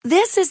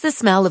This is the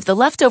smell of the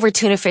leftover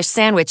tuna fish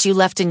sandwich you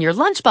left in your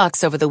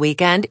lunchbox over the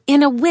weekend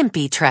in a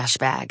wimpy trash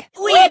bag.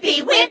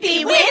 Wimpy,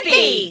 wimpy,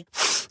 wimpy!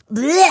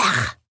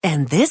 Blech!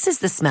 And this is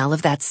the smell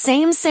of that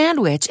same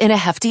sandwich in a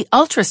Hefty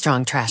Ultra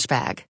Strong trash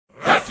bag.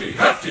 Hefty,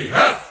 hefty,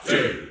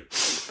 hefty!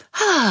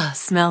 Ah,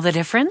 smell the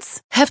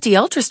difference? Hefty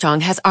Ultra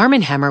Strong has Arm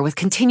 & Hammer with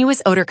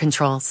continuous odor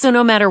control, so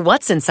no matter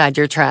what's inside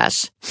your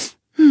trash,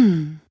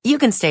 you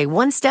can stay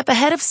one step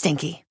ahead of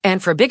stinky.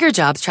 And for bigger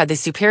jobs, try the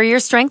superior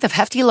strength of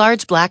Hefty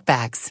Large Black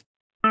Bags.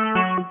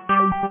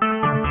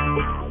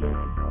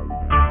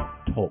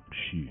 Talk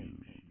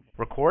shoes.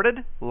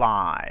 Recorded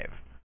live.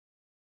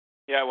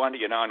 Yeah, I wanted to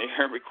get on here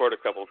and record a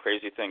couple of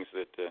crazy things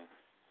that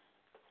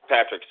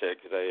Patrick said,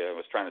 because I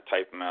was trying to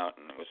type them out,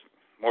 and it was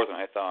more than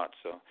I thought.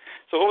 So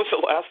what was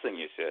the last thing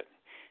you said?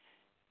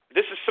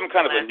 This is some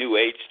kind of a New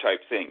Age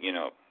type thing, you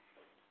know.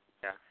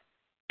 Yeah.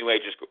 New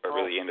Agers are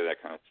really into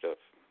that kind of stuff.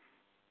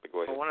 But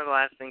go ahead. Well, one of the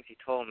last things he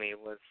told me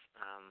was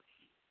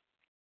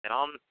that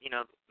all,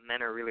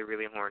 men are really,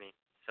 really horny.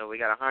 So we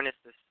got to harness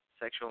this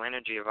sexual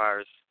energy of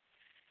ours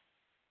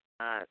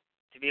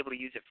to be able to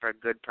use it for a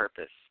good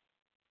purpose.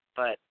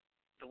 But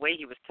the way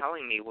he was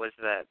telling me was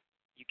that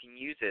you can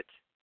use it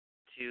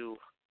to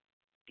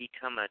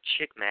become a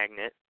chick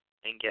magnet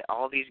and get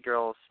all these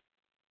girls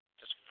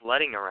just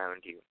flooding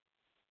around you.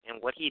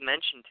 And what he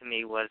mentioned to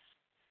me was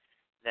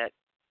that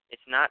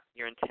it's not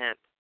your intent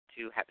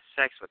to have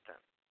sex with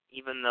them,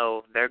 even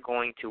though they're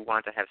going to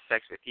want to have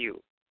sex with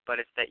you, but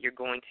it's that you're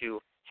going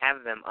to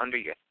have them under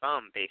your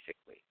thumb,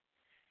 basically.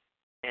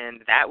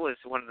 And that was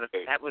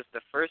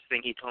the first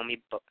thing he told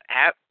me,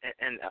 that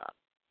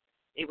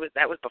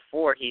was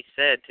before he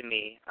said to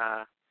me,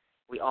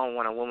 we all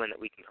want a woman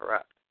that we can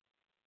corrupt.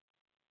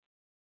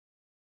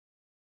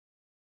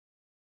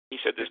 He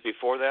said this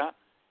before that?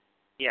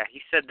 Yeah,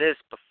 he said this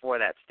before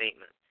that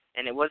statement,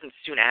 and it wasn't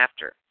soon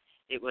after.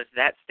 It was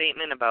that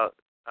statement about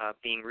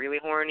being really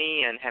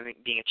horny and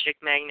being a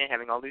chick magnet,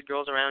 having all these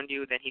girls around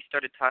you. Then he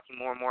started talking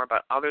more and more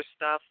about other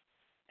stuff,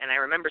 and I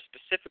remember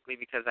specifically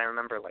because I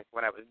remember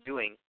what I was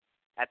doing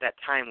at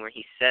that time where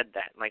he said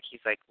that.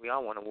 He's like, we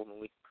all want a woman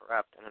we can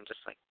corrupt, and I'm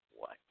just like,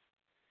 what?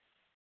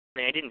 I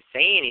mean, I didn't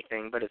say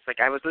anything, but it's like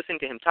I was listening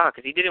to him talk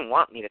because he didn't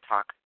want me to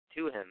talk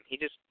to him. He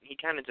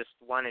kind of just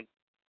wanted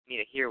me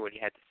to hear what he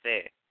had to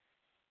say.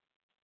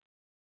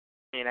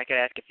 I mean, I could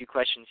ask a few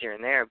questions here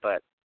and there,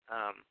 but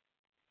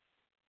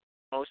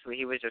mostly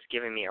he was just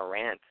giving me a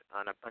rant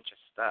on a bunch of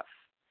stuff.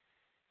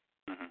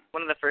 Mm-hmm.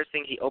 One of the first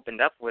things he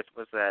opened up with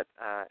was that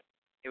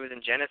it was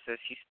in Genesis.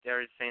 He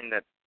started saying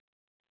that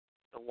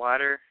the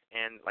water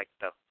and I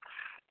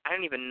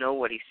don't even know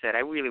what he said.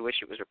 I really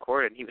wish it was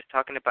recorded. He was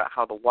talking about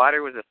how the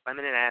water was a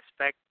feminine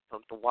aspect,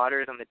 the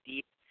water is on the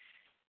deep,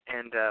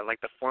 and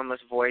the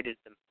formless void is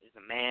the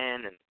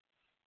man, and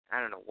I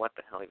don't know what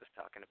the hell he was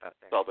talking about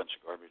there. It's all a bunch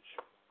of garbage.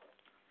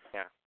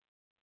 Yeah.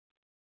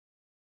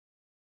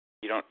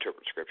 You don't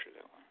interpret Scripture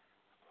that way.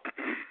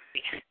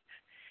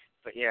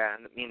 But yeah,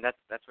 I mean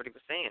that's what he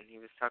was saying. He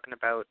was talking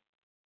about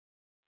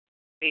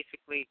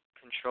basically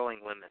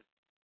controlling women.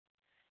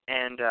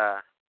 And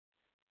I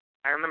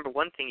remember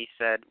one thing he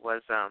said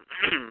was, we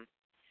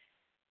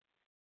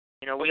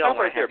all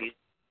want to have these.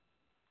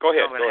 Go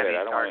ahead.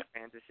 I don't want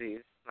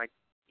fantasies.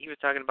 He was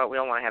talking about we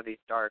all want to have these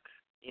dark.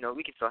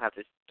 We can still have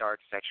this dark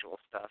sexual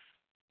stuff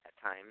at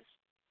times.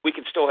 We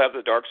can still have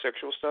the dark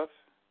sexual stuff?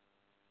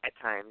 At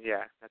times,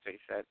 yeah. That's what he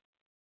said.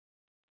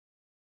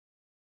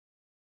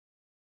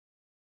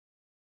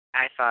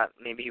 I thought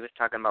maybe he was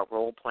talking about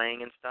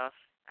role-playing and stuff.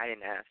 I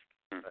didn't ask,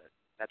 but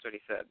that's what he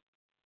said.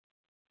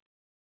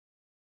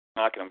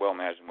 I can well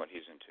imagine what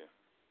he's into.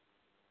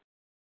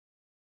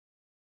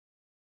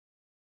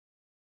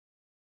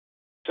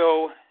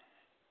 So,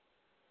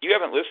 you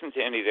haven't listened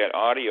to any of that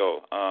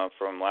audio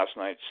from last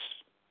night's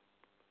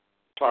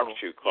talk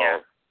show call?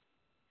 Yeah.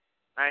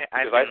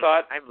 I've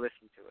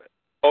listened to it.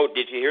 Oh,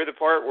 did you hear the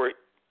part where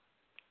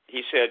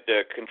he said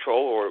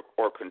control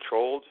or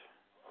controlled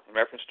in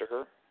reference to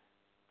her?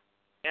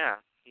 Yeah,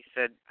 he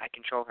said, I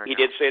control her. He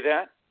did say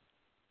that?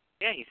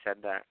 Yeah, he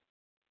said that.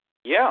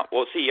 Yeah,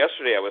 well, see,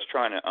 yesterday I was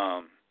trying to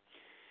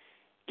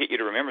get you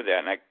to remember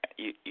that, and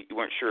you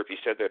weren't sure if he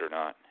said that or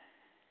not.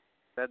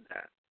 Said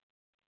that.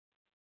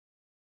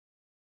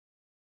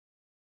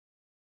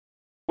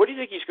 What do you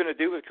think he's going to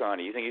do with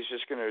Connie? You think he's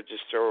just going to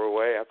throw her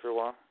away after a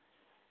while?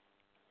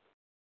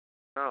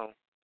 No.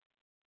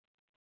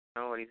 I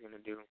don't know what he's going to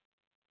do.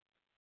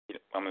 We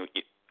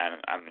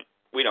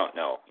don't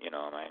know,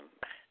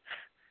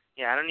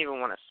 Yeah, I don't even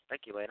want to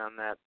speculate on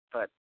that,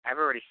 but I've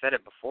already said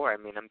it before. I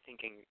mean, I'm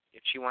thinking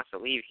if she wants to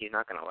leave, he's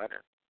not going to let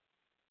her.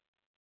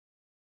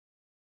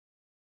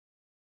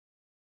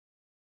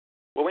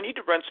 Well, we need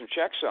to run some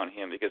checks on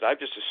him because I've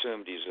just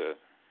assumed he's a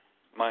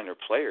minor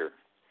player.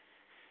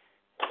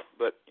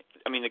 But,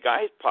 I mean, the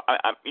guy,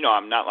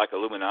 I'm not like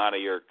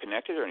Illuminati or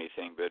connected or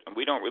anything, but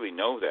we don't really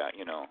know that,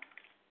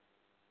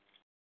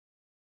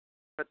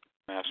 But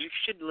you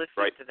should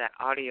listen to that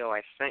audio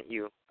I sent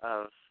you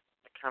of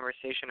the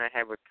conversation I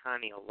had with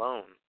Connie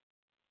alone.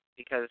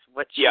 Because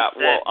what she said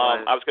was...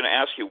 I was going to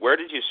ask you, where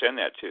did you send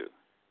that to?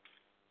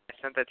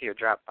 sent that to your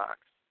Dropbox.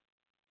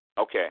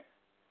 Okay.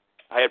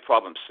 I had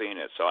problems seeing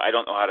it, so I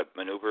don't know how to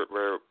maneuver it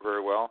very,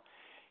 very well.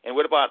 And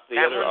what about the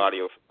other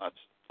audio?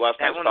 Last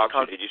night's talk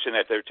show, did you send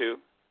that there too?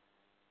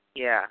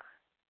 Yeah.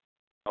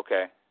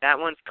 Okay. That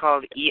one's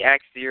called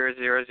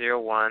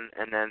EX0001,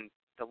 and then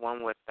the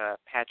one with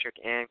Patrick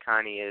and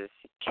Connie is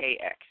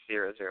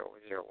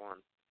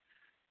KX0001.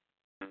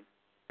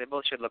 They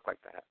both should look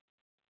like that.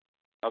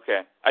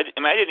 Okay. I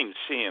didn't even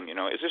see him,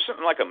 Is there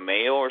something like a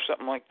mail or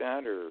something like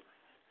that, or?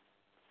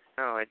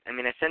 No, I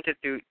sent it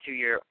to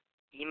your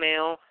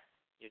email,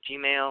 your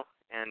Gmail,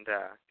 and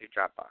your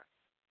Dropbox.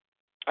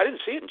 I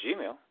didn't see it in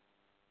Gmail.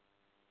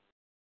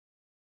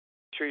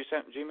 Sure you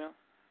sent it in Gmail?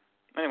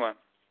 Anyway.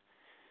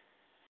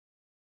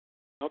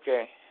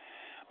 Okay.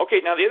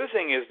 Okay, now the other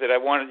thing is that I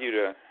wanted you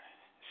to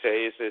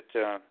say is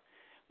that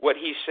what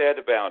he said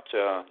about,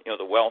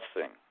 the wealth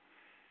thing.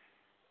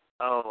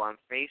 Oh, on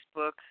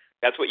Facebook?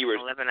 That's what you were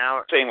 11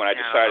 hours, saying when I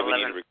decided we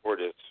needed to record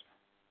this.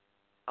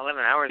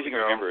 11 hours ago. You can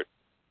remember it.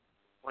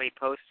 What he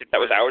posted. That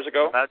was hours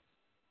ago? About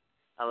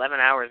 11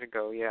 hours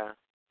ago, yeah.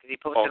 Because he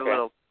posted a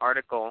little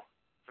article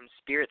from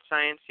Spirit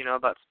Science,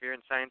 about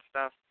Spirit Science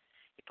stuff.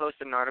 He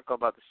posted an article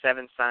about the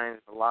 7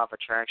 signs the law of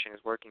attraction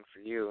is working for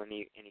you, and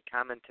he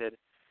commented,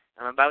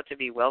 "I'm about to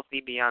be wealthy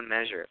beyond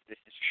measure. If this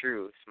is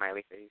true,"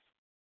 smiley face.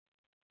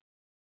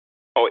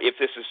 Oh, if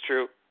this is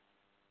true?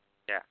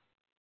 Yeah.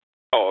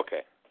 Oh,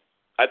 okay.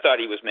 I thought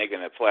he was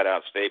making a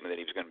flat-out statement that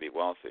he was going to be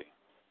wealthy.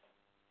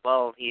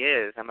 Well, he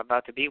is. I'm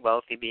about to be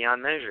wealthy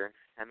beyond measure.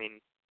 I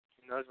mean,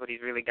 who knows what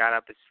he's really got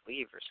up his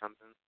sleeve or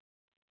something.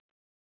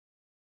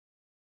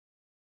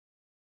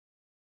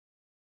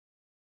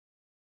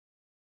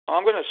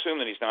 I'm going to assume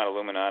that he's not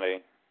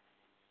Illuminati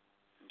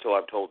until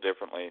I'm told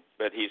differently,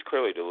 but he's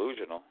clearly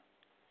delusional.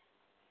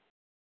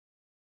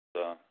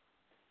 So,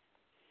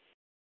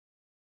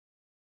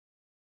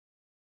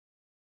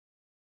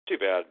 too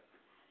bad.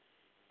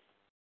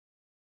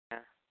 Yeah.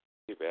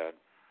 Too bad.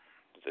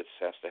 This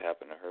has to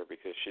happen to her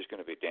because she's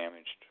going to be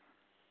damaged.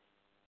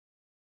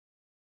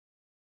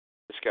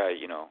 This guy,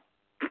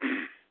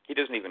 he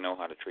doesn't even know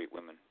how to treat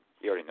women.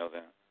 You already know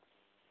that.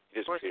 He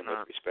doesn't treat them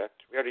with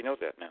respect. We already know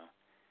that now.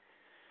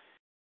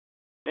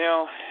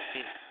 Now,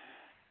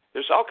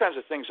 there's all kinds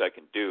of things I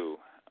can do.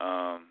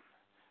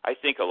 I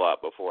think a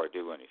lot before I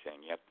do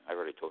anything. Yep, I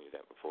already told you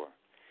that before.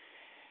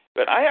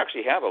 But I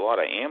actually have a lot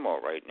of ammo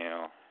right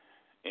now.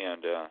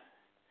 And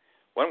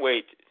one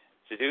way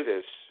to do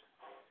this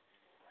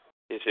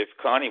is if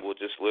Connie will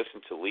just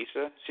listen to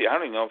Lisa. See, I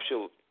don't even know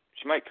if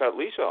she might cut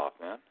Lisa off,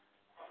 man.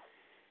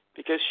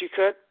 Because she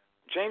cut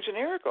James and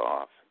Erica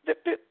off.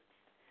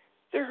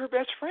 They're her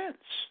best friends.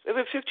 They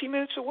live 15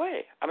 minutes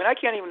away. I mean, I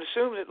can't even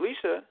assume that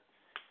Lisa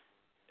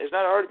has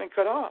not already been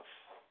cut off.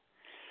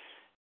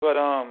 But,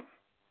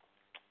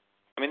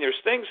 there's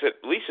things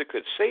that Lisa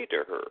could say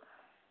to her.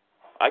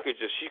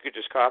 She could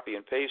just copy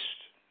and paste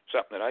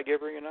something that I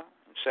give her, and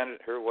send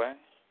it her way.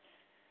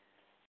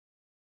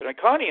 But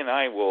Connie and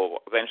I will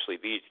eventually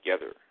be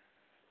together.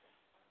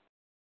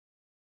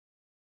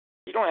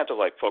 You don't have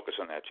to focus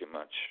on that too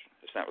much.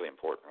 It's not really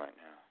important right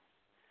now.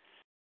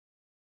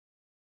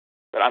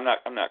 But I'm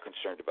not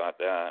concerned about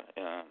that.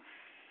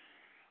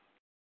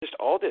 Just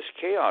all this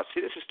chaos.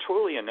 See, this is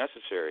totally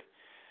unnecessary.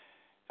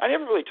 I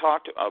never really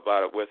talked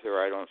about it with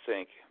her, I don't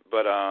think.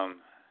 But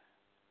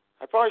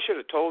I probably should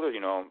have told her,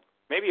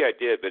 maybe I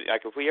did, but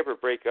if we ever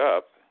break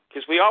up,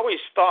 because we always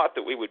thought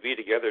that we would be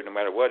together no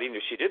matter what, even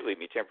if she did leave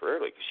me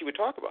temporarily, because she would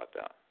talk about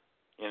that.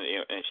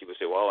 And she would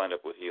say, well, I'll end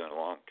up with you in the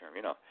long term,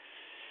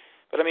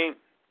 But,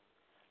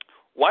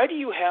 why do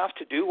you have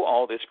to do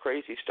all this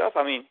crazy stuff?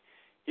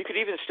 You could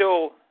even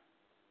still,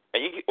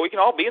 we can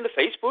all be in the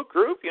Facebook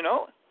group,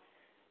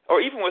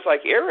 or even with,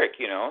 Eric,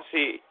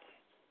 See,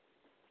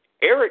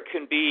 Eric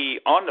can be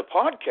on the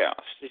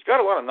podcast. He's got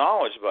a lot of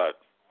knowledge about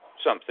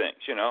some things,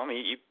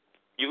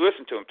 you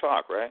listen to him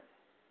talk, right?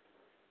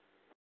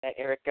 That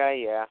Eric guy,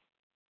 yeah.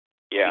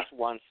 Yeah. At least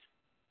once.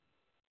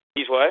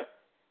 He's what?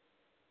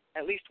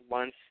 At least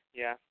once,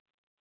 yeah.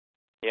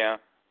 Yeah,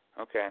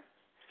 okay.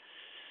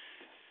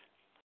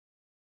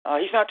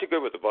 He's not too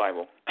good with the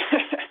Bible.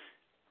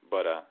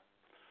 But,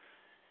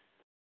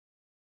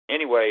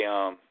 anyway,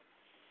 a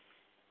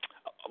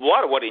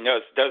lot of what he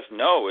does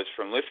know is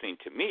from listening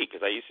to me,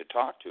 because I used to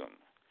talk to him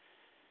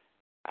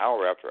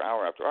hour after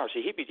hour after hour.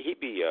 See, he'd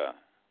be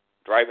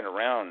driving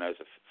around as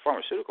a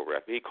pharmaceutical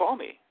rep. He'd call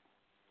me.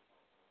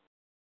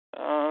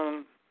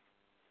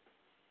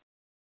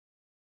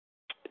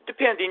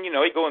 Depending,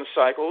 he'd go in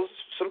cycles,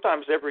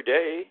 sometimes every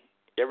day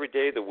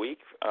of the week,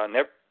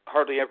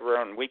 hardly ever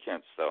on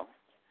weekends, though.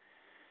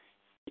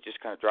 He'd just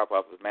kind of drop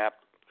off the map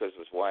because of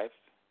his wife.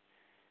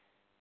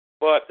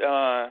 But,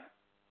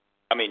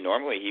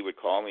 normally he would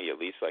call me at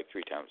least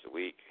 3 times a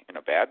week in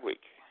a bad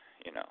week,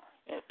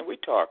 And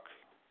we'd talk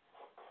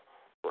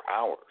for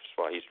hours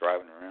while he's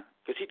driving around.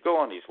 Because he'd go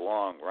on these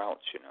long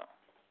routes,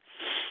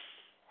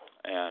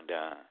 And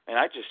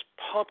I just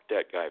pumped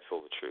that guy full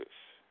of truth.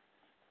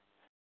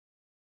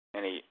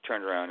 And he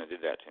turned around and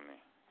did that to me.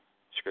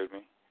 Screwed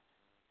me.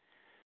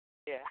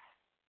 Yeah.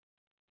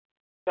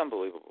 It's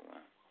unbelievable,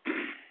 man.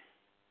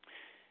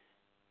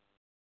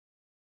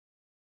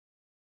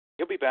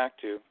 He'll be back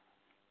too.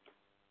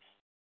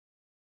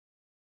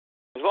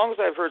 As long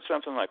as I've heard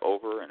something like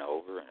over and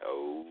over and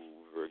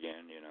over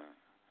again,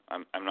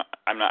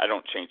 I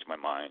don't change my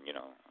mind,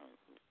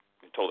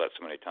 I've been told that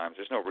so many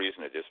times. There's no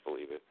reason to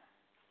disbelieve it.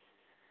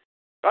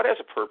 God has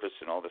a purpose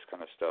in all this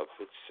kind of stuff.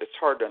 It's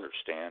hard to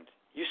understand.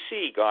 You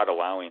see God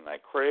allowing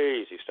like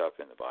crazy stuff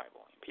in the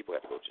Bible. People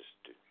have to go just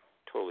do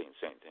totally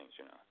insane things,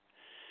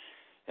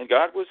 And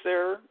God was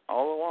there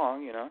all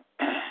along,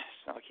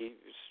 It's not like he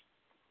just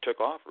took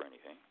off or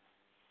anything.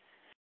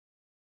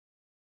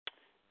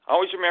 I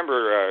always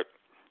remember,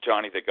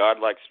 Johnny, that God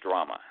likes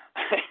drama.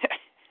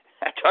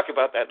 I talk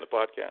about that in the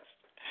podcast.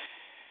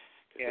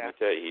 Yeah. Let me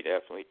tell you,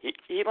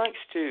 he likes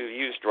to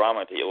use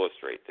drama to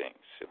illustrate things.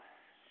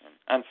 And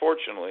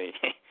unfortunately,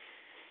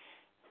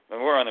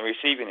 when we're on the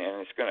receiving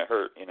end, it's going to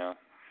hurt,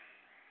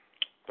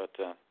 But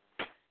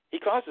he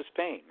causes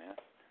pain, man.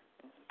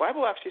 The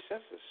Bible actually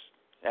says this.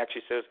 It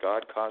actually says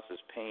God causes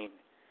pain.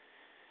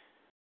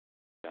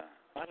 A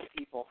lot of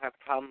people have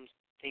problems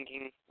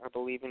thinking or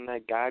believing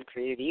that God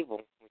created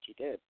evil, which he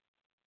did.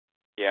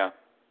 Yeah.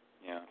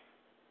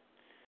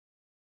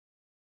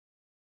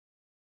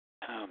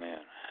 Oh, man.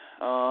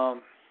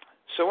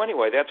 So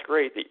anyway, that's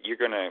great that you're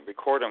going to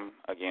record them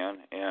again,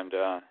 and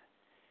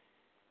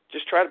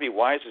just try to be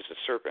wise as a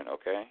serpent,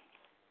 okay?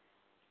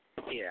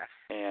 Yeah.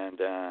 And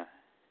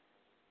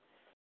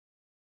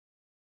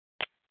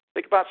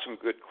think about some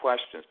good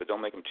questions, but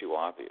don't make them too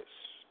obvious.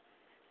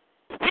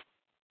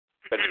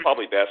 But it's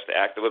probably best to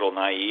act a little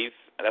naive.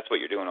 That's what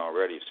you're doing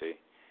already, see?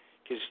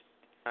 Because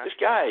this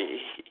guy,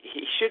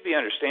 he should be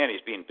understanding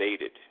he's being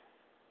baited,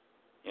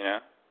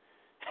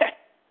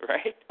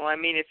 Right? Well,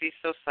 if he's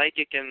so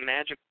psychic and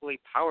magically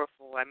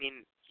powerful,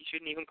 he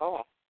shouldn't even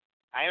call.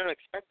 I don't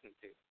expect him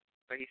to,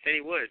 but he said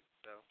he would,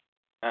 so.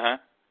 Uh-huh.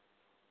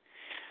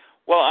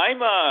 Well,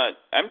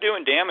 I'm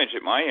doing damage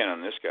at my end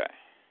on this guy.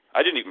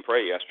 I didn't even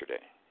pray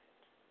yesterday,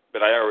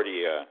 but I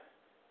already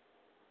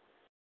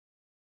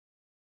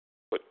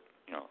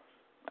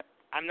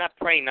I'm not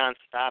praying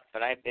nonstop,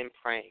 but I've been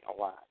praying a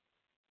lot.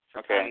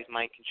 Okay. He's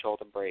mind control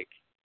to break.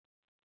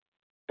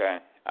 Okay.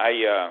 I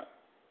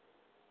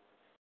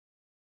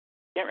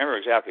can't remember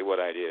exactly what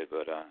I did,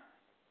 but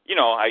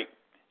I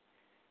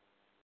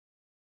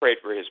prayed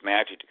for his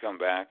magic to come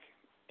back,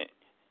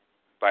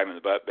 bite him in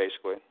the butt,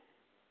 basically.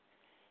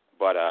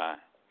 But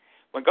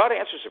when God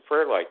answers a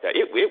prayer like that,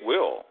 it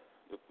will.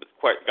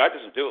 God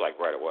doesn't do it like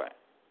right away.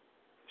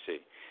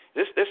 See,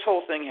 this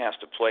whole thing has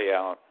to play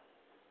out.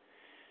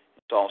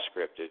 It's all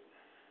scripted.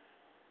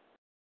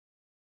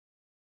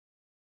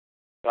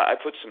 I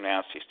put some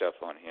nasty stuff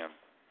on him.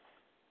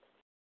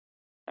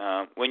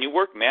 When you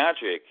work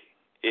magic,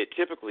 it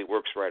typically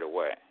works right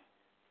away.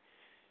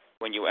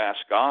 When you ask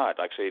God,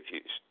 like say if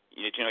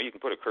you can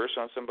put a curse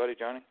on somebody,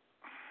 Johnny?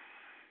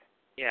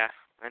 Yeah,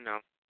 I know.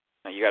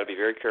 Now you got to be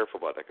very careful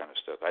about that kind of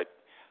stuff.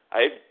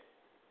 I've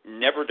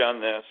never done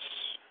this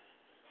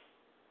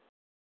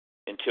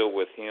until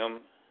with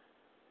him.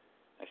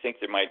 I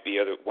think there might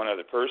be one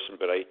other person,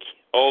 but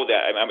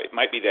it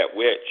might be that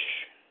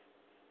witch.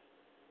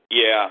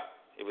 Yeah,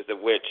 it was the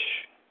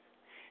witch.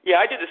 Yeah,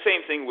 I did the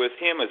same thing with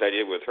him as I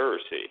did with her,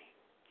 see.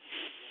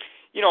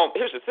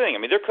 Here's the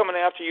thing. They're coming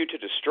after you to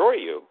destroy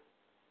you.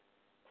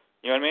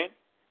 You know what I mean?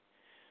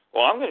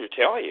 Well, I'm going to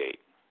retaliate.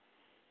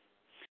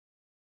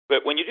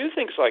 But when you do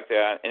things like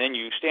that, and then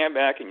you stand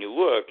back and you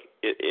look,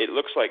 it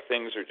looks like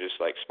things are just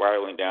like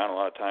spiraling down a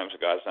lot of times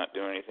and God's not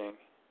doing anything.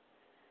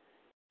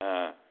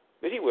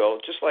 But he will.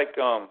 Just like,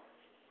 remember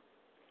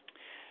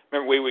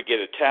we would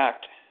get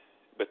attacked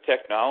with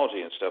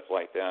technology and stuff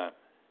like that,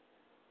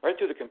 right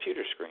through the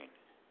computer screen.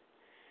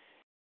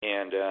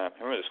 And I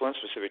remember this one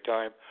specific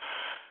time,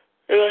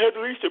 and I had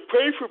Lisa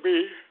pray for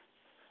me,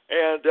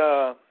 and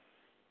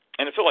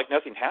it felt like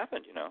nothing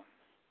happened,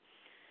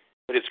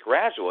 But it's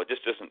gradual. It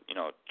just doesn't,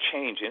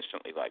 change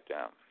instantly like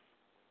that.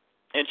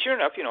 And sure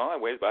enough, I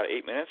waited about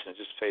 8 minutes and it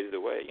just faded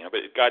away,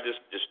 But God just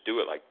do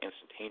it like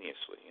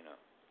instantaneously,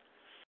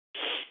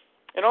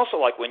 And also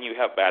like when you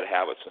have bad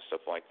habits and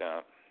stuff like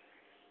that,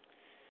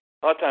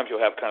 a lot of times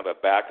you'll have kind of a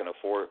back and a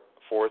forth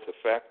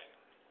effect.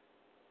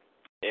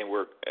 And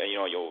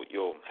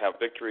you'll have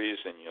victories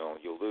and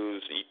you'll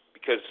lose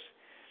because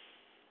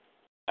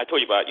I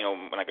told you about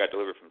when I got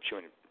delivered from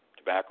chewing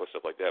tobacco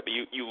stuff like that. But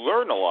you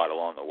learn a lot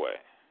along the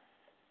way,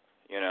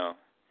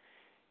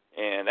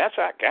 and that's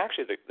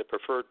actually the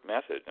preferred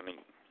method.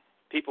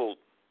 People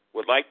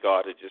would like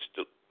God to just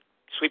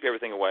sweep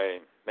everything away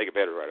and make it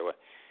better right away.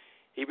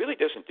 He really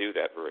doesn't do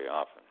that very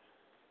often,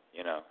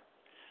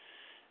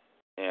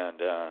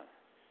 And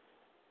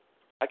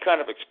I kind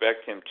of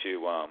expect him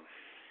to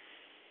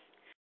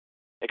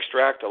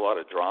extract a lot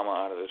of drama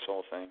out of this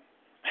whole thing.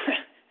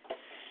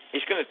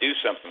 He's going to do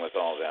something with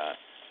all that.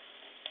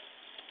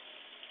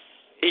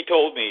 He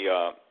told me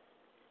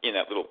in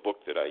that little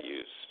book that I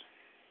used.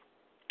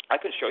 I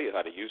can show you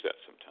how to use that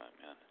sometime,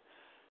 man.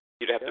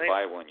 You'd have to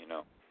buy one,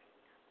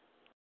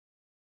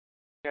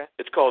 Okay.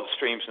 It's called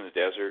Streams in the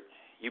Desert.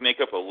 You make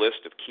up a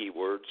list of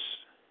keywords,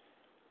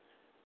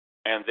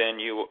 and then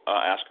you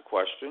ask a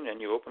question,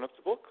 and you open up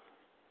the book.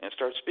 and it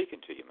starts speaking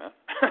to you, man.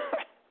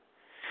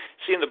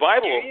 See, in the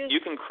Bible, you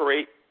can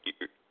create.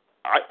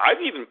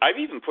 I've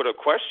even put a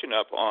question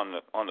up on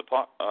the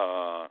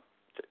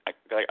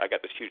I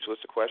got this huge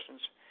list of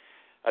questions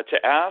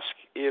to ask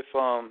if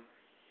I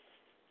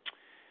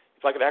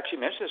could actually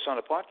mention this on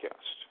a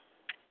podcast.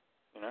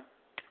 You know.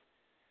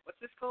 What's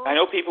this called? I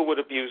know people would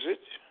abuse it.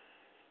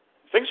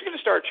 Things are going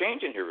to start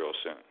changing here real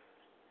soon.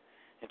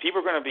 And people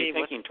are going to be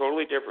thinking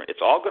totally different.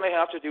 It's all going to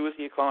have to do with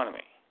the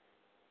economy.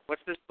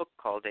 What's this book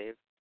called, Dave?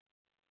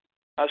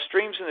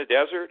 Streams in the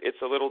Desert.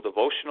 It's a little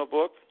devotional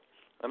book.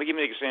 Let me give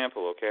you an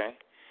example, okay?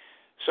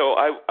 So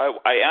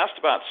I asked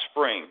about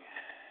spring,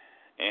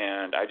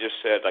 and I just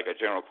said like a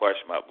general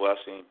question about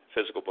blessing,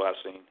 physical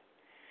blessing.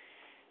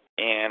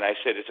 And I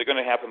said, is it going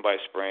to happen by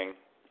spring?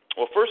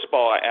 Well, first of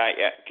all,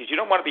 because you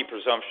don't want to be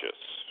presumptuous.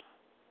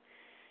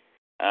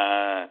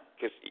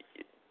 Because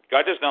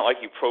God does not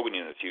like you probing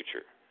into the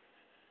future.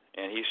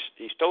 And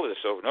he's told us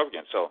over and over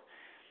again. So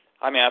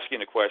I'm asking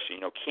the question,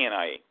 can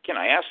I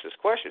ask this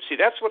question? See,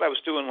 that's what I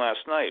was doing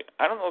last night.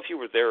 I don't know if you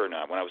were there or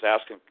not when I was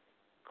asking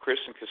Chris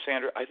and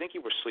Cassandra. I think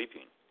you were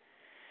sleeping.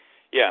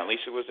 Yeah, and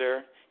Lisa was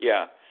there.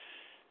 Yeah.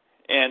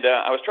 And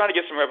I was trying to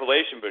get some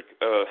revelation, but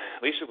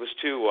Lisa was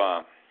too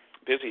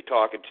busy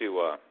talking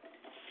to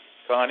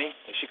Connie,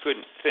 and she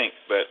couldn't think.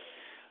 But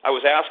I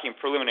was asking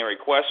preliminary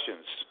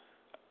questions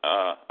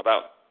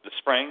about the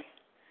spring.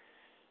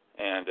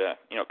 And,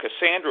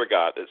 Cassandra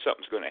got that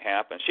something's going to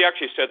happen. She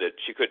actually said that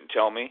she couldn't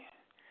tell me.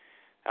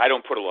 I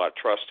don't put a lot of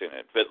trust in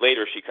it. But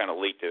later she kind of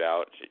leaked it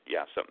out.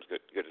 Something's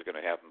good is going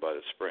to happen by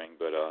the spring.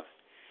 But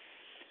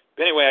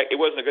anyway, it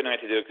wasn't a good night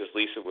to do it because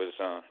Lisa was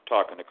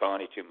talking to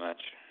Connie too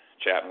much,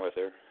 chatting with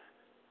her.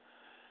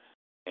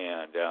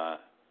 And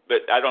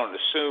but I don't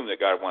assume that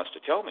God wants to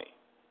tell me,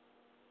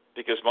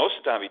 because most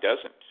of the time He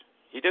doesn't.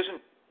 He doesn't.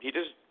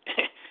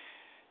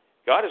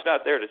 God is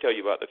not there to tell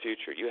you about the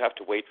future. You have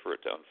to wait for it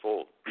to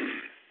unfold.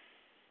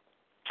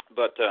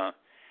 But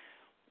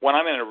when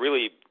I'm in a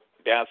really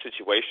bad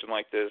situation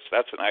like this,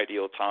 that's an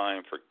ideal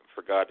time for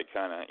God to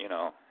kind of,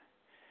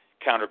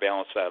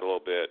 counterbalance that a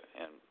little bit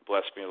and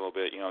bless me a little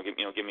bit.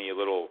 Give me a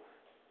little,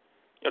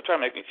 try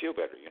to make me feel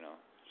better.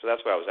 So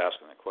that's why I was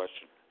asking that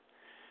question.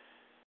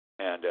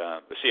 And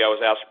but see, I was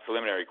asking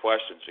preliminary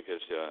questions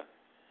because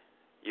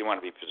you want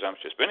to be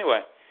presumptuous. But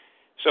anyway,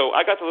 so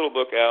I got the little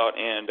book out,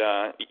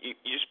 and you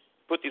just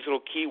put these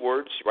little key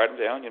words, write them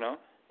down,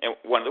 and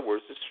one of the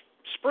words is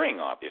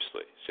spring,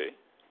 obviously, see?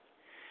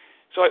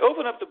 So I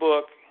open up the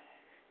book,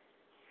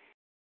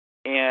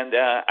 and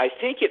I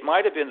think it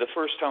might have been the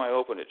first time I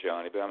opened it,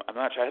 Johnny, but I'm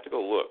not sure. I have to go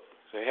look.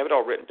 So I have it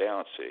all written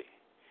down, see?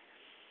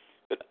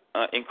 But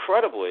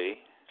incredibly,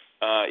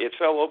 it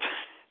fell open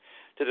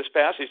to this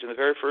passage, and the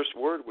very first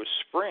word was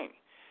spring.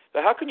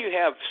 But how can you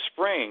have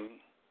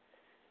spring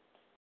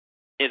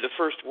in the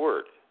first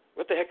word?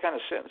 What the heck kind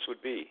of sentence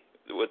would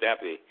that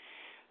be?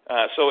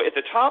 So at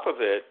the top of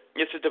it,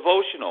 it's a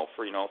devotional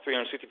for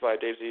 365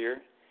 days a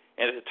year,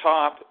 and at the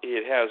top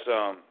it has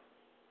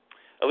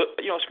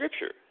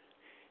scripture,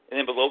 and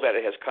then below that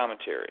it has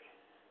commentary,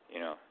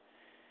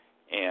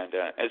 and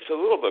it's a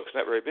little book. It's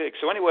not very big.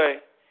 So anyway,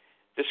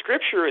 the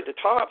scripture at the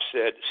top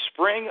said,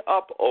 "Spring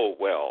up, oh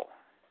well."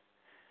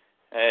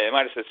 It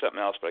might have said something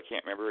else, but I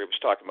can't remember. It was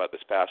talking about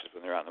this passage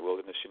when they're out in the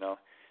wilderness,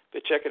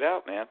 But check it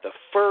out, man. The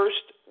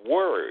first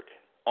word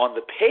on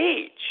the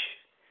page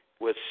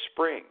was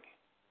spring.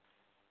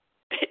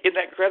 Isn't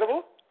that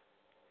incredible?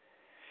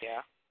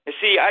 Yeah. You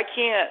see, I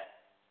can't.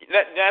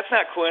 That's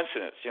not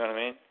coincidence. You know what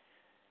I mean?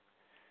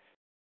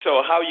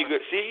 So how you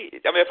could see?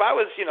 I mean, if I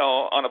was,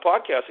 on a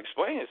podcast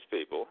explaining this to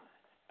people,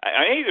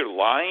 I'm either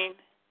lying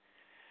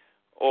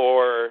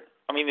or,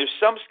 there's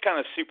some kind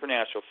of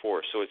supernatural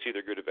force. So it's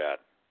either good or bad.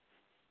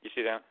 You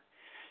see that?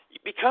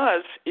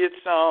 Because it's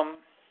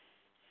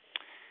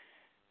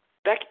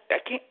that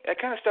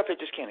kind of stuff. It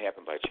just can't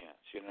happen by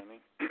chance. You know what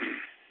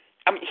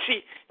I mean?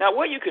 See, now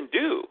what you can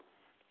do,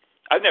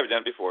 I've never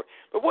done it before,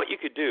 but what you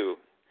could do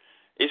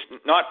is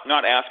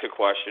not ask a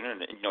question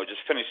and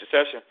just finish the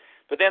session,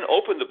 but then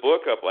open the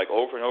book up like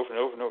over and over and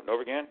over and over and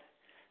over again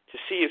to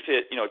see if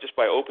it, just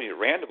by opening it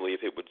randomly,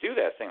 if it would do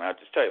that thing. I'll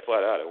just tell you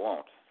flat out, it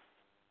won't.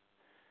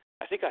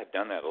 I think I've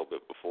done that a little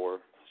bit before.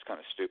 It's kind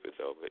of stupid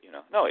though, but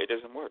no, it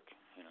doesn't work.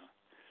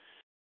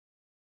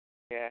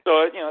 Yeah.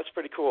 So it's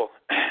pretty cool.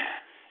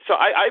 So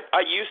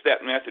I used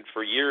that method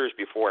for years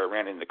before I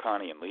ran into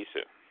Connie and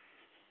Lisa.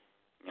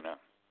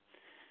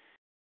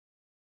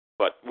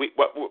 But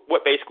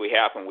what basically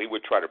happened, we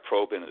would try to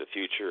probe into the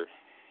future,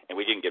 and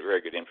we didn't get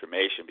very good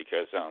information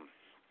because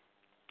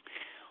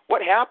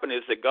what happened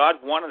is that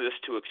God wanted us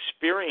to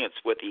experience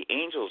what the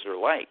angels are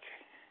like,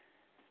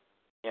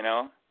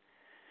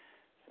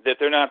 that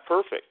they're not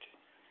perfect.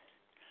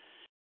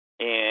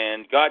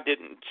 And God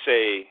didn't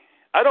say,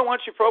 I don't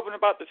want you probing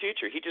about the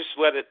future. He just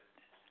let us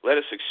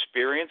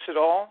experience it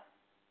all,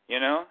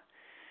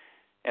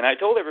 And I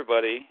told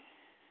everybody,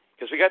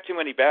 because we got too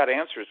many bad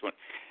answers. When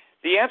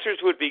the answers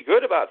would be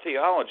good about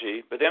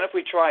theology, but then if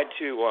we tried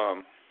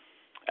to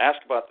ask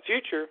about the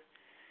future,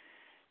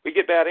 we'd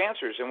get bad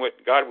answers. And what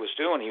God was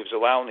doing, He was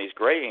allowing these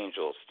gray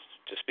angels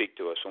to speak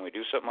to us when we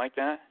do something like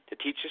that, to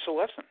teach us a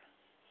lesson.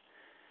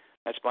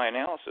 That's my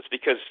analysis,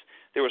 because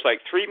there was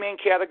like 3 main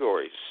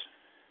categories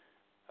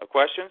of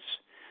questions.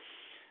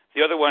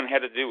 The other one had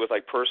to do with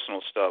like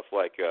personal stuff,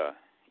 like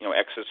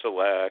exit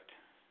select,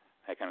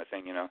 that kind of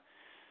thing.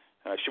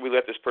 Should we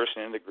let this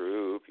person in the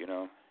group?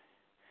 And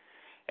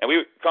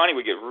Connie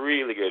would get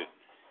really good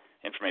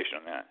information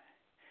on that.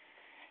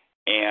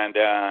 And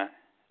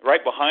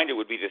right behind it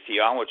would be the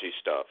theology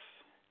stuff.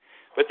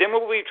 But then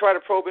when we try to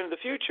probe into the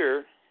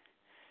future,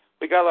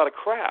 we got a lot of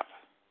crap.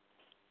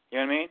 You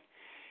know what I mean?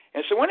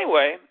 And so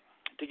anyway,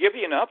 to give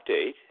you an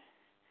update,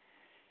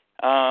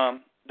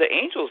 the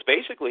angels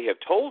basically have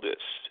told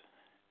us.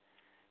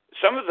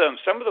 Some of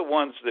the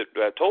ones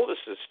that told us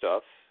this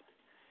stuff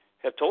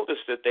have told us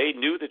that they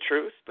knew the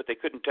truth, but they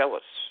couldn't tell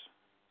us.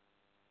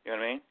 You know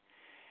what I mean?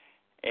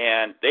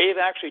 And they've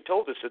actually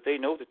told us that they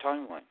know the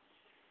timeline.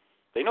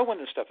 They know when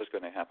this stuff is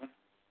going to happen.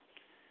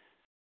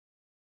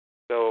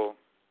 So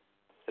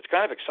it's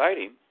kind of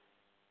exciting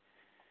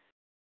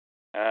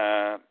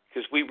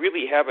because we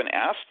really haven't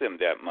asked them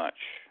that much.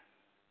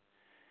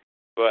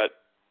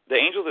 But the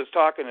angel that's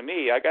talking to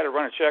me, I got to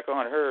run a check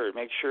on her and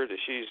make sure that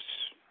she's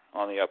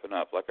on the up and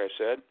up, like I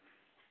said.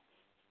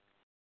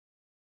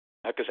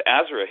 Because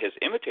Azra has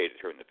imitated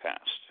her in the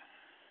past.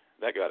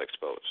 That got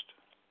exposed.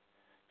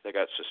 They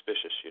got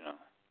suspicious,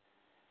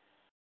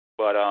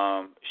 But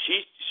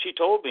she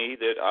told me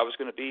that I was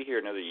going to be here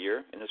another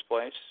year in this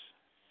place.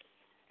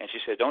 And she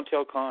said, don't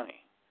tell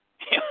Connie.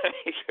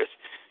 Because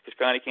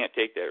Connie can't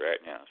take that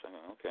right now. So I'm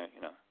going, okay,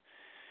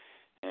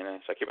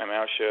 And so I kept my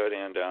mouth shut.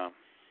 And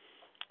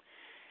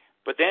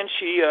but then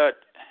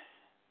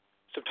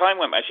some time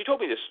went by. She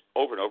told me this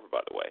over and over,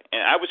 by the way.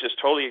 And I was just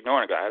totally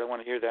ignoring it. I don't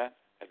want to hear that.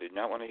 I did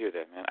not want to hear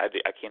that, man. I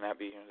cannot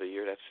be here another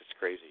year. That's just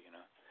crazy,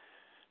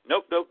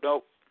 Nope.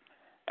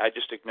 I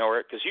just ignore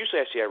it. Because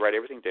usually I write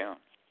everything down.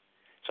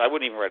 So I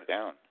wouldn't even write it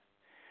down.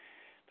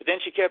 But then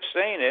she kept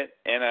saying it,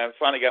 and I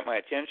finally got my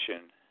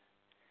attention.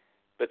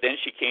 But then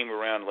she came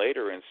around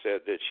later and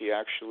said that she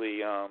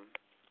actually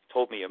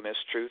told me a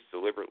mistruth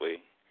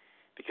deliberately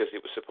because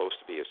it was supposed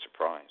to be a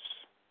surprise.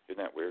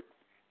 Isn't that weird?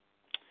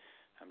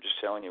 I'm just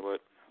telling you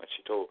what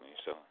she told me.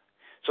 So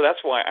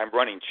that's why I'm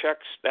running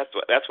checks. That's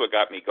what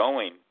got me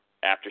going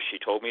after she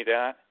told me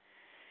that.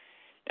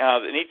 Now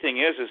the neat thing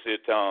is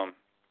that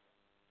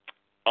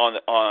on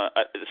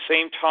at the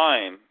same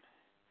time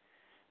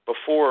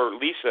before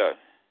Lisa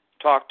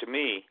talked to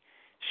me,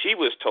 she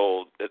was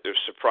told that there's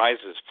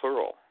surprises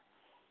plural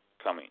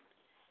coming.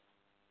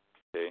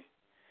 Okay?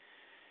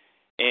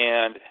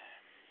 And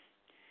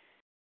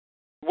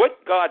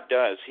what God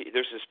does,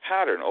 there's this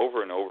pattern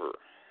over and over,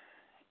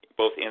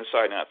 both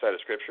inside and outside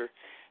of Scripture.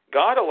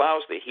 God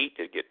allows the heat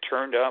to get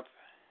turned up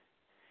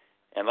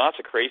and lots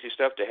of crazy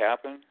stuff to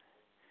happen.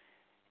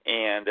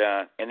 And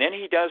then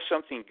he does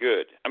something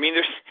good. I mean,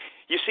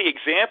 you see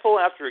example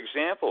after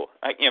example.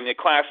 The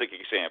classic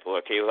example,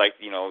 okay, like,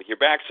 your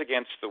back's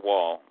against the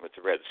wall with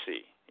the Red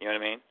Sea. You know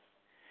what I mean?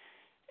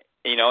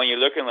 And you're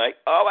looking like,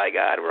 oh, my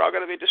God, we're all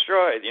going to be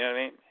destroyed. You know what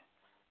I mean?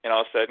 And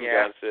all of a sudden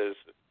God says,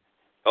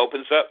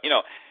 opens up.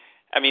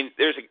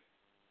 There's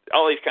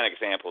all these kind of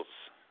examples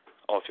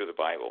all through the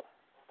Bible.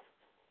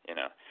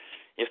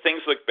 If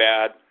things look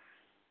bad,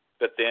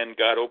 but then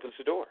God opens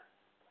the door,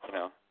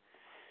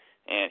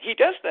 And he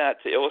does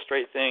that to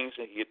illustrate things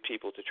and get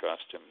people to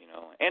trust him,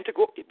 And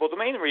the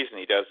main reason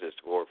he does this is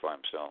to glorify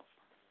himself.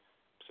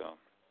 So,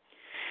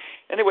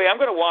 anyway, I'm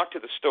going to walk to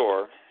the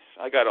store.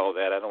 I got all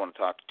that. I don't want to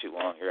talk too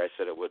long here. I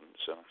said I wouldn't,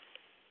 so.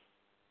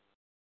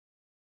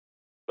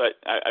 But,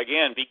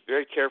 again, be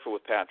very careful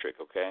with Patrick,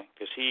 okay?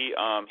 Because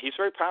he's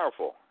very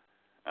powerful.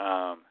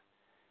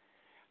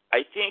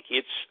 I think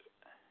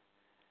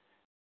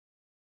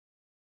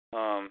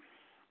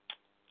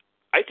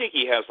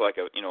he has like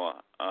an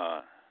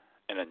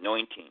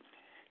anointing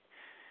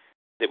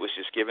that was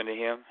just given to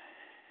him.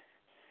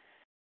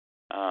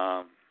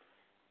 Because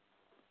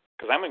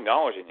I'm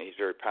acknowledging that he's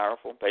very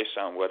powerful based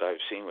on what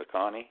I've seen with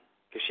Connie,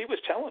 because she was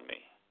telling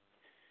me.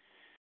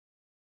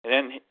 And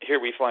then here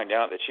we find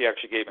out that she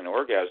actually gave an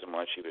orgasm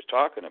while she was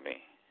talking to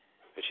me,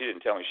 but she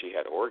didn't tell me she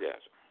had an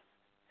orgasm.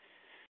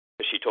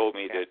 But she told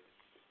me that,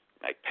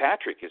 like,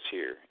 Patrick is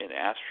here in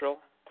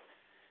astral.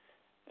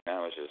 And I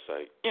was just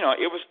like,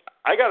 it was,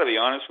 I got to be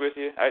honest with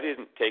you, I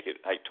didn't take it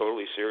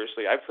totally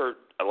seriously. I've heard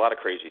a lot of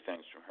crazy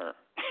things from her.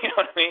 You know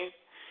what I mean?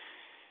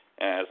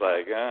 And I was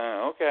like,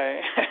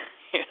 okay.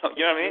 You know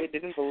what I mean? You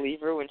didn't believe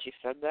her when she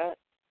said that?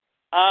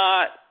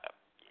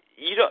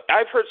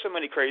 I've heard so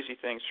many crazy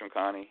things from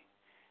Connie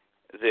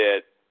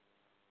that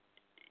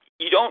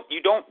you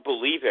don't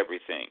believe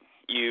everything.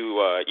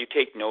 You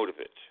take note of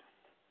it.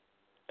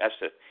 That's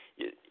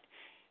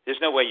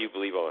there's no way you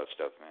believe all that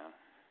stuff, man.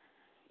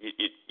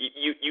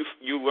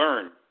 You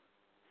learn,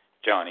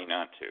 Johnny,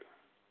 not to.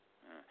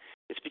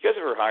 It's because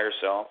of her higher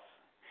self.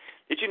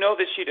 Did you know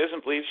that she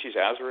doesn't believe she's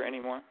Azra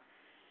anymore?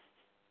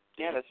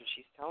 Yeah, that's what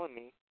she's telling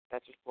me.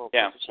 That's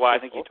what I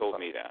think you told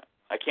me that.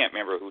 I can't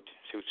remember who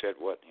said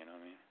what. You know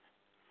what I mean?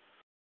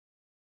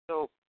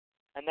 So,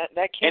 And that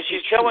can't And be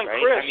she's true, telling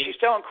right? Chris. I mean, She's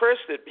telling Chris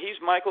that he's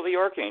Michael the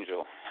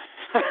Archangel.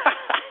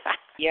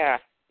 yeah,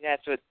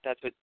 that's what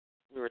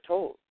we were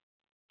told.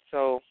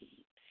 So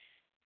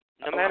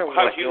no matter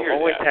How what, did you you'll hear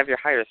always that? have your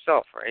higher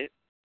self, right?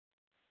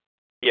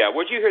 Yeah,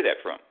 where'd you hear that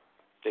from?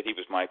 That he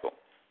was Michael?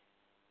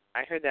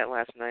 I heard that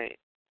last night.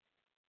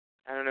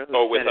 I don't know who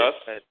Oh, said with it, us?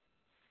 but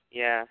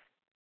yeah.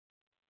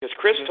 Because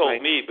Chris It was told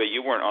like- me, but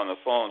you weren't on the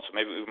phone, so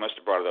maybe we must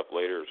have brought it up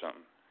later or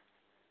something.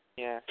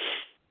 Yeah.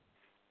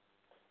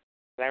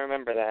 I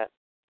remember that.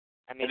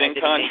 I mean, And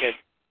then I didn't make it.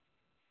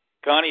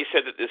 Connie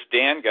said that this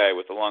Dan guy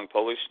with the long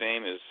Polish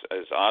name is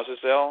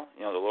Azazel,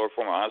 the lower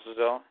form of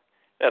Azazel.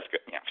 That's good.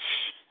 Yeah,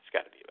 it's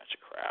got to be a bunch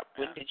of crap.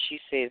 When Man. did she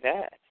say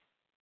that?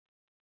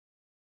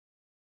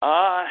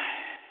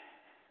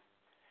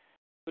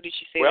 Who did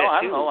she say well, that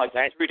I to? don't know, like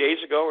 'Cause 3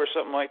 days ago or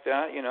something like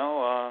that, I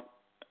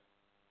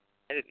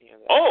didn't hear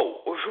that.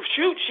 Oh,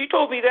 shoot, she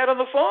told me that on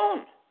the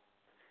phone.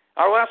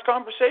 Our last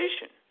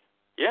conversation.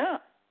 Yeah.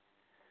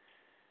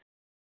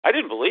 I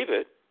didn't believe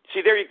it.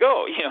 See, there you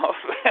go,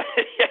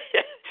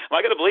 Am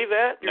I going to believe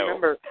that? You No.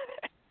 remember?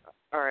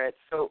 All right,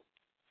 so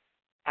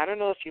I don't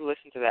know if you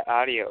listened to that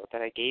audio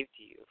that I gave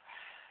to you.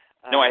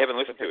 No, I haven't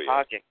listened to it yet.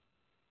 Talking.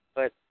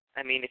 But,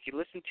 I mean, if you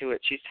listen to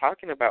it, she's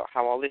talking about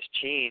how all this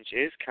change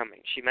is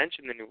coming. She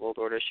mentioned the New World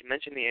Order. She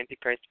mentioned the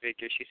Antichrist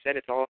figure. She said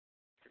it's all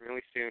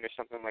really soon or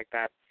something like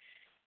that.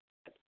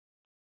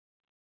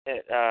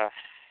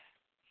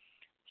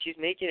 She's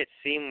making it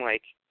seem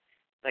like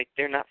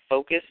they're not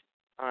focused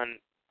on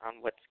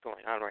what's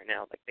going on right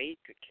now. Like, they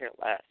could care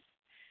less.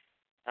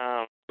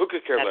 Who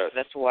could care less?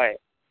 That's why.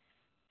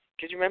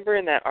 Because remember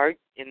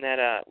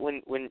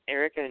when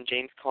Erica and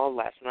James called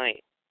last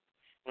night,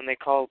 when they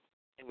called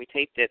and we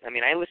taped it. I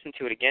mean, I listened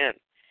to it again,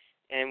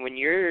 and when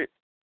you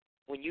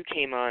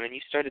came on and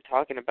you started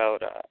talking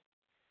about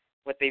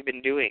what they've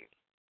been doing,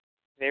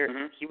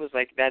 he was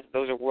like,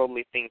 those are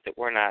worldly things that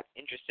we're not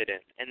interested in.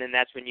 And then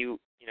that's when you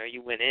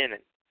went in.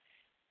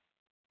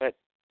 But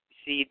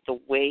see, the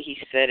way he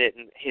said it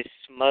and his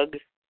smug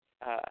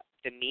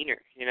demeanor,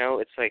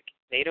 it's like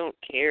they don't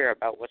care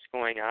about what's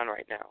going on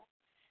right now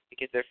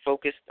because they're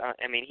focused on.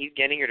 I mean, he's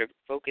getting her to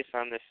focus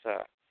on this.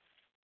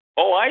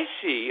 Oh, I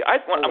see.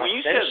 When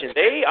you said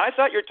they, I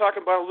thought you were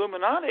talking about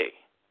Illuminati.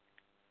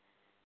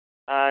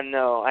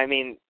 No, I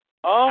mean.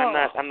 Oh.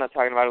 I'm not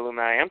talking about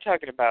Illuminati. I'm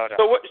talking about.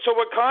 So what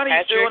Connie's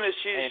Patrick doing is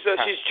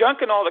she's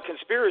junking all the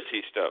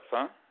conspiracy stuff,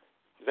 huh?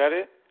 Is that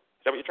it?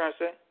 Is that what you're trying to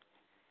say?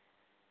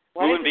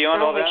 Moving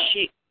beyond all that?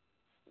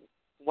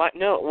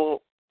 No.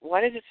 Well,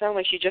 why does it sound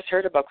like she just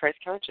heard about Christ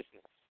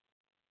consciousness?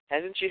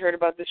 Hasn't she heard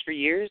about this for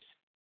years?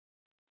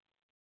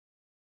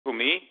 Who,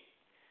 me?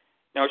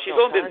 No, she's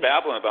No, only been Connie.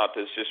 babbling about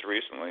this just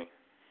recently.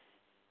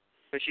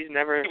 So she's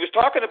never. She was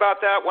talking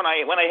about that when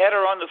I had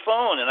her on the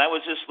phone, and I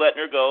was just letting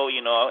her go.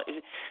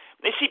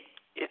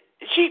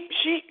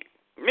 She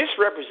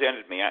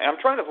misrepresented me. I'm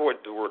trying to avoid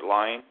the word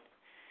lying,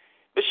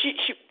 but she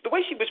the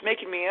way she was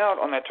making me out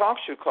on that talk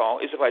show call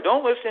is if I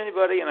don't listen to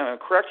anybody and I'm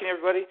correcting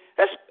everybody,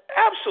 that's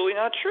absolutely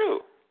not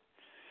true.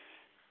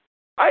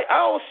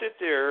 I will sit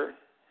there,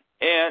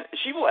 and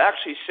she will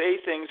actually say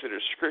things that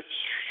are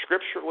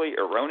scripturally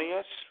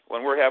erroneous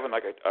when we're having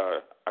like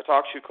a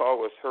talk show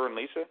call with her and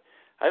Lisa.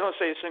 I don't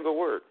say a single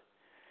word.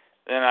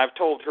 And I've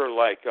told her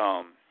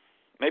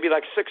maybe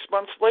 6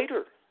 months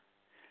later.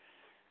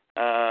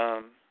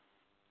 I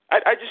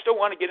just don't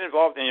want to get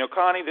involved in,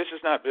 Connie, this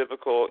is not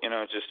biblical,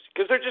 just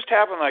because they're just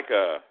having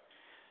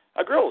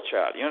a grill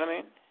chat, you know what I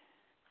mean?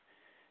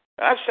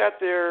 I've sat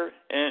there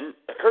and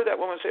heard that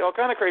woman say all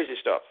kind of crazy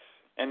stuff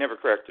and never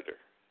corrected her.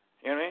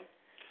 You know what I mean?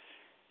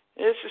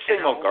 It's the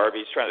same old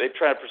garbage. They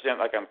try to present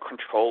like I'm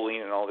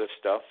controlling and all this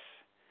stuff.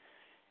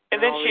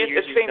 And then at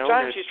the same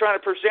time, she's trying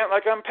to present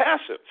like I'm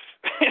passive.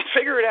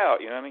 Figure it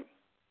out, you know what I mean?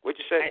 What'd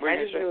you say?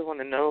 I just really want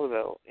to know,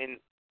 though, in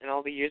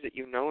all the years that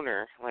you've known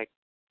her,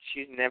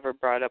 she's never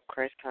brought up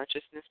Christ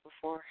consciousness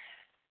before?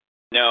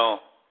 No.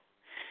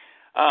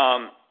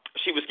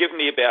 She was giving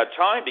me a bad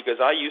time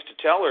because I used to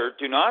tell her,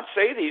 do not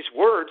say these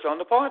words on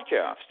the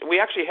podcast. And we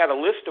actually had a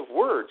list of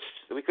words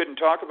that we couldn't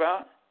talk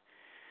about.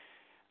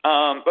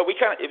 But we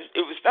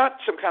it was not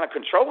some kind of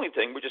controlling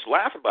thing. We just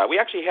laugh about it. We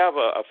actually have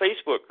a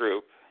Facebook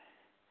group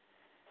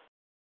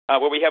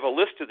where we have a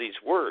list of these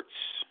words.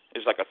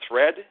 It's like a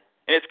thread,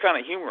 and it's kind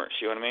of humorous,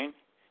 you know what I mean?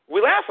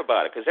 We laugh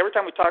about it because every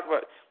time we talk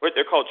about what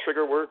they're called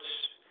trigger words.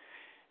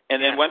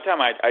 And then one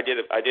time I did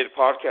a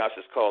podcast.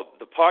 It's called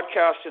The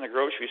Podcast in a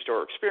Grocery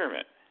Store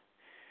Experiment.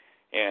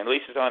 And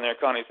Lisa's on there,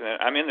 Connie's in there.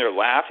 I'm in there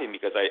laughing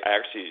because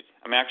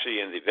I'm actually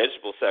in the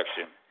vegetable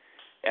section.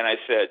 And I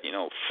said,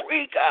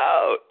 freak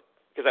out.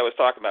 Because I was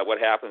talking about what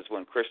happens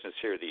when Christians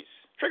hear these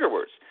trigger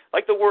words.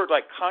 Like the word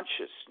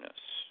consciousness.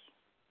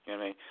 You know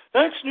what I mean?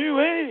 That's New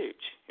Age.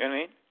 You know what I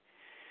mean?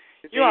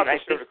 You're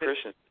opposite of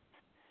Christian.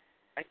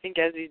 I think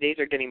as these days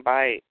are getting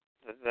by,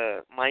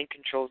 the mind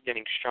control is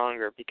getting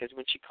stronger because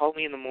when she called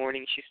me in the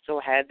morning, she still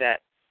had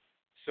that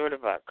sort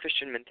of a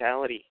Christian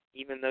mentality,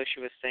 even though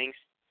she was saying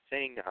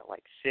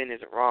sin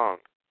isn't wrong.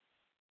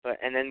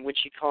 And then when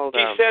she called,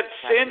 she said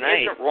sin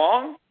night, isn't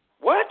wrong.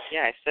 What?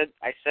 Yeah,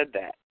 I said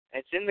that.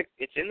 It's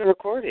in the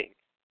recording.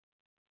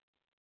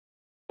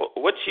 Well,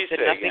 what'd she say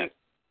again?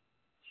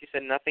 She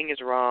said nothing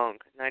is wrong,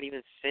 not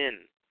even sin.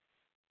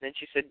 Then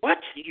she said what?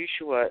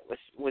 Yeshua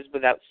was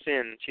without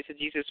sin. She said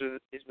Jesus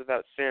is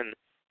without sin,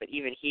 but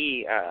even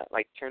he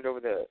turned over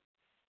the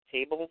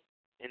table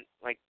in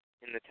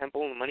the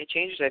temple and the money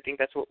changers. I think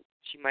that's what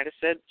she might have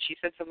said. She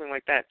said something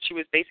like that. She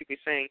was basically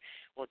saying,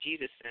 well,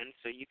 Jesus sinned,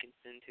 so you can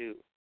sin too,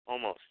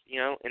 almost,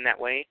 in that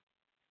way.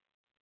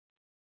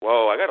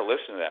 Whoa, I got to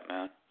listen to that,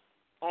 man.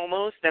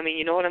 Almost. I mean,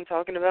 you know what I'm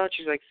talking about?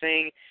 She's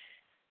saying,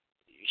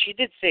 she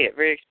did say it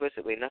very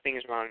explicitly, nothing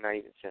is wrong, not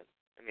even sin.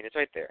 I mean, it's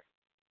right there.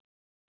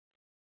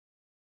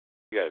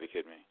 You got to be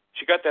kidding me.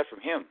 She got that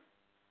from him.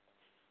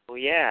 Well,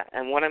 yeah,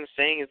 and what I'm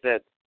saying is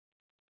that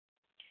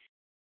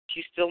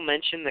she still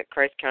mentioned that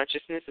Christ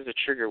consciousness is a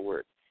trigger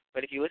word.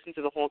 But if you listen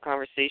to the whole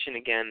conversation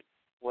again,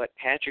 what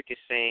Patrick is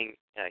saying,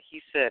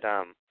 he said,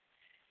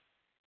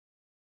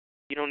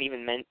 you don't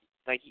even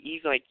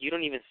you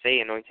don't even say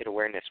anointed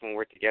awareness when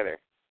we're together.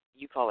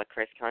 You call it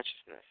Christ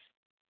consciousness.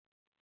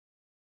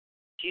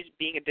 She's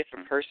being a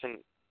different person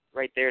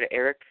right there to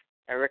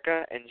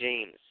Erica, and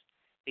James,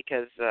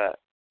 because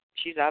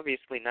she's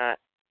obviously not.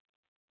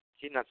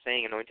 She's not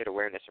saying anointed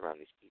awareness around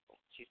these people.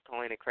 She's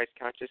calling it Christ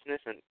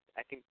consciousness, and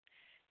I think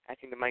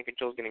the mind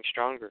control is getting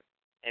stronger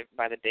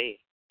by the day.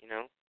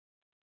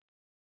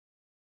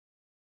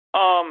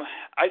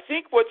 I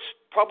think what's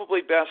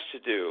probably best to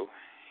do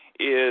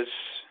is,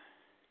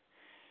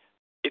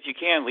 if you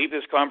can, leave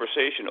this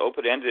conversation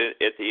open-ended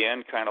at the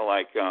end, kind of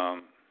like,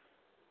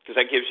 because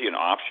that gives you an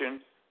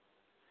option.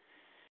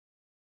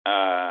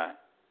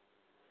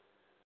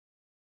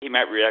 He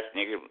might react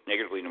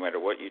negatively no matter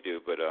what you do,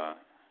 but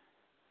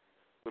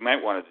we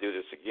might want to do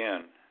this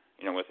again,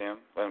 with him,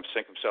 let him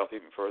sink himself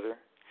even further.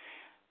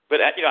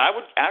 But I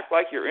would act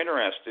like you're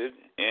interested,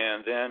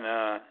 and then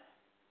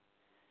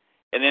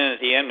at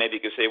the end maybe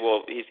you could say,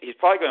 well, he's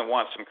probably going to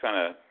want some kind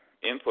of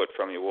input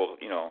from you. Well,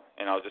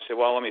 and I'll just say,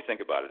 well, let me think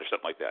about it or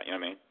something like that. You know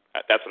what I mean?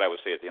 That's what I would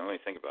say at the end. Let me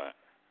think about it.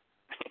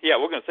 Yeah,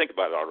 we're going to think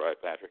about it, all right,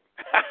 Patrick.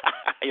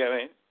 You know what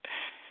I mean?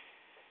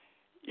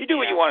 You do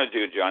what you want to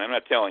do, John. I'm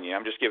not telling you.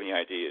 I'm just giving you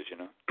ideas.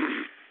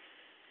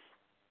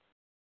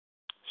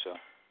 So.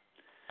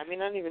 I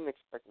mean, I'm not even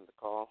expecting the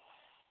call.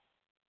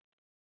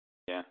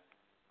 Yeah.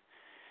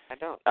 I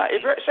don't.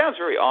 It sounds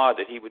very odd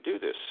that he would do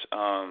this.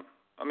 I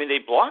mean, they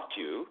blocked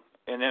you,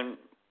 and then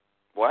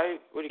why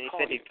would he call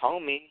you? He said he'd call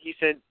me. He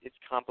said it's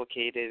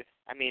complicated.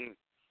 I mean,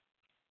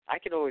 I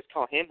could always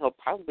call him. He'll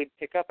probably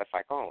pick up if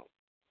I call him.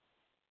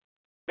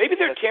 Maybe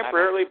they're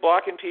temporarily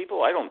blocking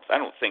people. I don't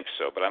think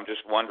so, but I'm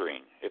just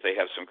wondering if they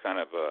have some kind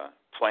of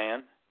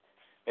plan.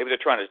 Maybe they're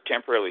trying to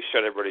temporarily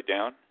shut everybody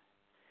down,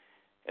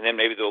 and then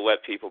maybe they'll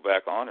let people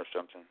back on or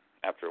something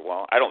after a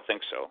while. I don't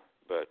think so,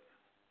 but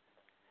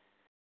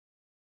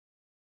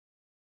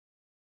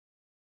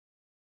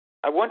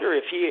I wonder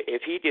if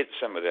he did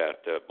some of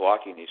that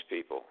blocking these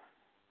people.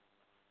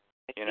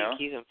 I think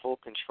he's in full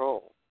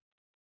control.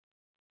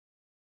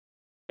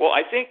 Well,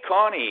 I think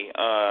Connie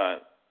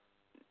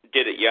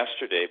did it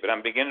yesterday, but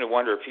I'm beginning to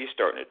wonder if he's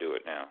starting to do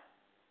it now.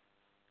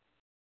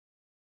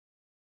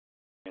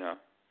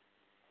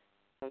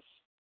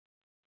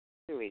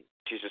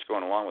 She's just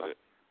going along with it.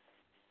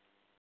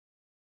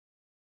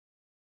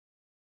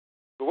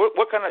 But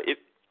what kind of?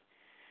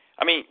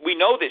 I mean, we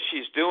know that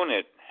she's doing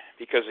it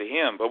because of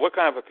him, but what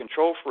kind of a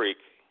control freak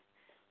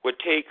would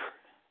take,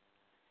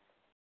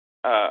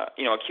 a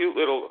cute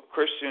little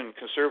Christian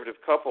conservative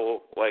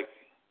couple like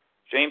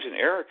James and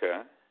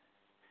Erica,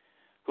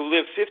 who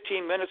live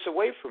 15 minutes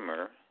away from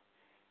her,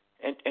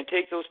 and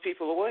take those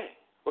people away?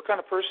 What kind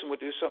of person would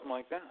do something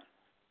like that?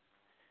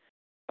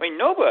 I mean,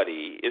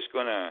 nobody is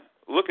going to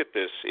look at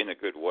this in a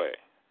good way.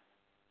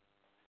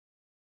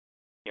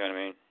 You know what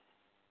I mean?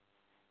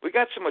 We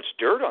got so much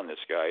dirt on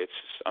this guy, it's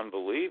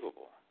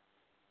unbelievable.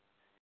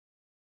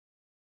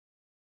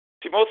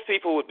 See, most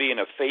people would be in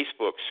a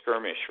Facebook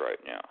skirmish right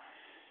now.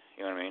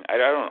 You know what I mean? I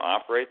don't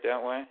operate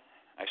that way.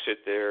 I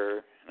sit there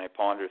and I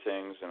ponder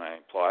things and I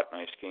plot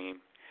and I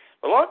scheme.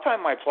 But a lot of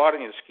time my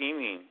plotting and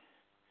scheming,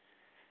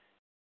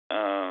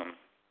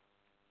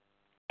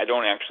 I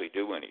don't actually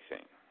do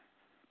anything.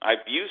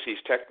 I've used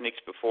these techniques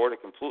before to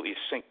completely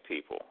sink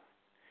people.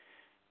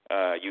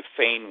 You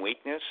feign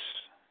weakness,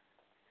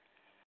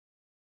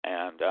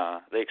 and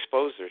they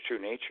expose their true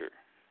nature.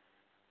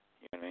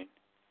 You know what I mean?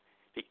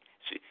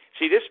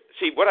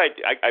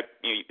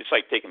 It's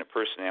like taking a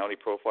personality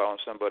profile on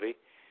somebody.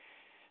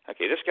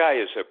 Okay, this guy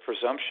is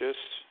presumptuous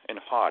and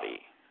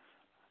haughty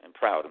and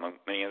proud, among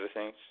many other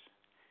things.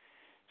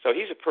 So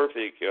he's a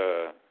perfect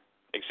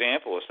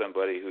example of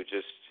somebody who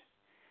just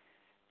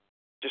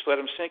let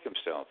him sink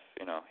himself.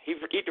 He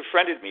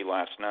befriended me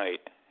last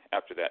night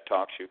after that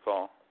talk show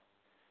call,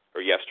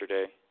 or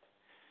yesterday.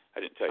 I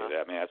didn't tell you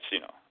that, man.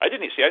 I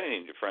didn't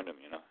even befriend him.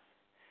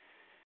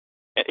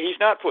 And he's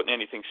not putting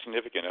anything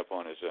significant up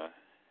on his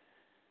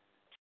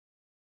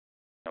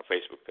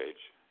Facebook page.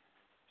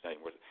 It's not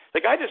even worth it.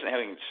 The guy doesn't have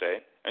anything to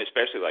say,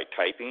 especially like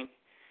typing.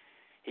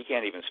 He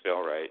can't even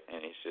spell right,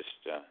 and he's just.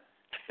 I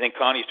think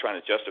Connie's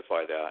trying to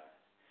justify that,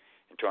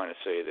 and trying to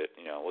say that,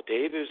 well,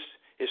 Dave is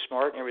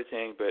smart and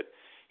everything, but,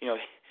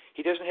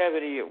 he doesn't have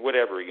any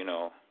whatever, he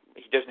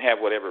doesn't have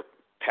whatever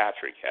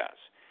Patrick has.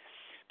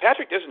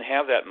 Patrick doesn't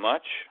have that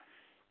much,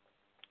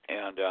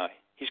 and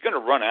he's going to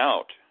run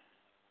out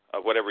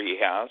of whatever he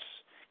has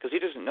because he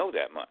doesn't know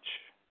that much.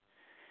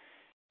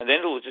 And then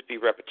it'll just be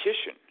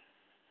repetition.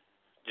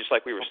 Just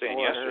like we were saying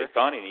yesterday,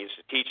 Connie needs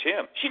to teach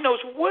him. She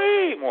knows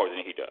way more than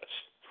he does,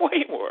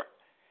 way more.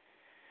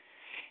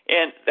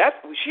 And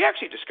she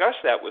actually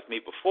discussed that with me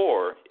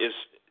before, is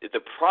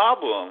the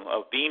problem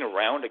of being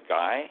around a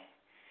guy,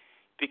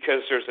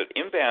 because there's an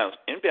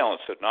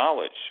imbalance of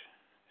knowledge.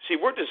 See,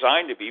 we're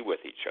designed to be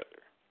with each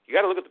other. You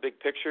got to look at the big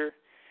picture.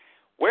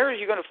 Where are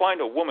you going to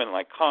find a woman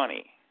like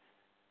Connie?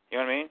 You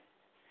know what I mean?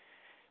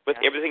 With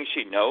everything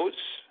she knows.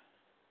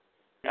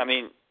 I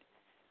mean,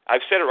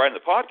 I've said it right in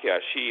the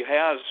podcast. She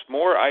has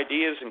more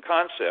ideas and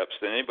concepts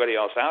than anybody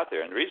else out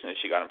there, and the reason is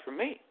she got them from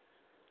me.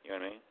 You know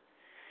what I mean?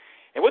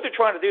 And what they're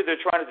trying to do, they're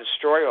trying to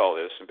destroy all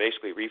this and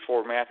basically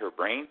reformat her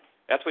brain.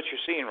 That's what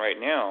you're seeing right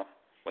now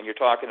when you're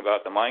talking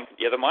about the mind.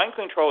 Yeah, the mind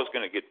control is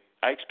going to get,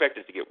 I expect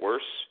it to get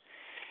worse.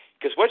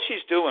 Because what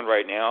she's doing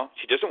right now,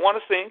 she doesn't want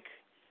to think.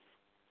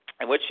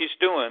 And what she's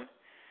doing,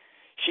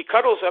 she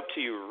cuddles up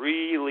to you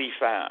really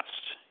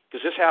fast.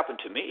 Because this happened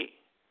to me.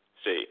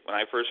 See, when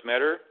I first met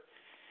her,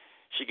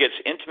 she gets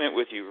intimate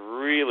with you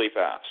really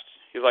fast.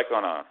 You're like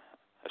on a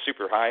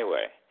super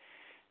highway.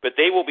 But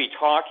they will be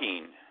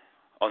talking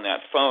on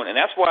that phone. And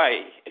that's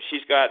why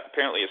she's got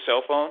apparently a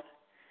cell phone.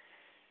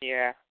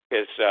 Yeah.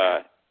 Because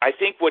I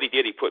think what he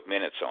did, he put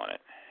minutes on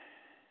it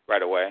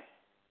right away.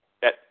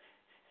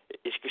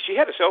 Because she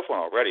had a cell phone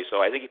already,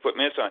 so I think he put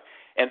minutes on it.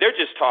 And they're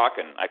just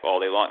talking like all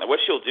day long. Now, what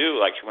she'll do,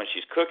 like when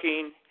she's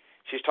cooking,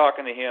 she's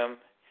talking to him.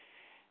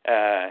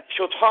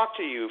 She'll talk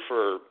to you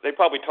they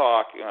probably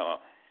talk,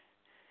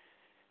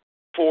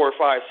 4,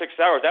 5, 6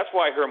 hours. That's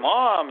why her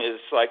mom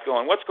is like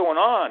going, what's going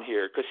on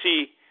here? Because,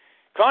 see,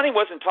 Connie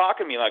wasn't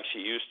talking to me like she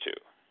used to.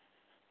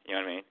 You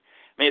know what I mean?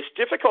 I mean, it's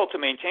difficult to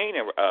maintain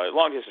a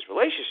long-distance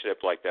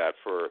relationship like that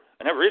for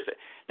a number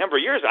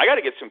of years. I got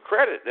to get some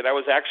credit that I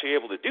was actually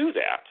able to do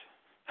that.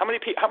 How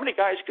many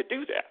guys could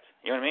do that?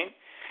 You know what I mean?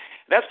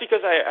 That's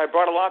because I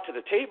brought a lot to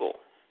the table.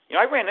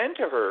 I ran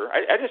into her.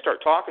 I didn't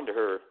start talking to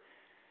her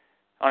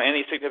on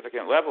any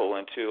significant level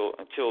until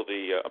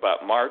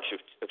about March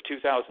of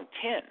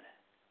 2010.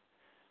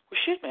 Well,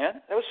 shit,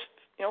 man, that was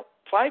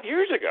 5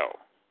 years ago,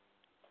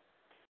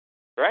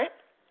 right?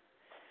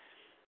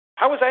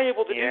 How was I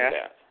able to do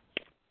that?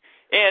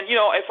 And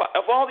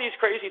if all these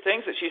crazy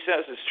things that she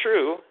says is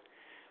true,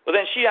 well,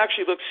 then she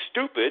actually looks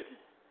stupid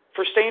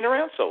for staying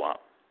around so long,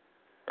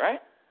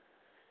 right?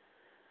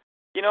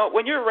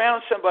 When you're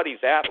around somebody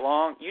that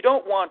long, you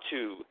don't want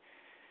to,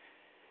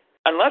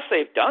 unless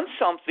they've done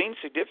something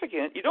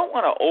significant, you don't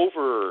want to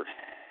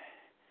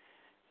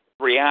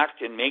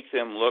overreact and make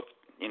them look,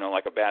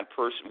 like a bad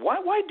person.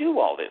 Why do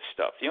all this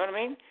stuff? You know what I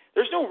mean?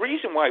 There's no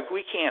reason why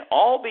we can't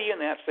all be in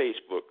that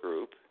Facebook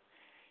group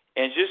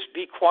and just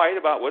be quiet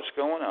about what's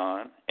going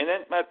on, and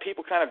then let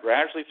people kind of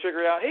gradually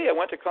figure out, hey, I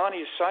went to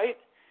Connie's site,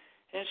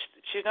 and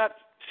she's not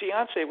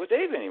fiancé with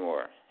Dave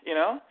anymore,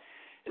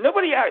 And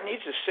nobody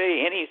needs to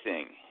say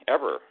anything,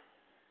 ever.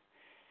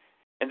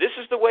 And this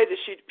is the way that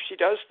she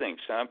does things,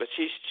 son. But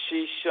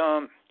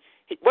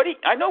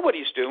I know what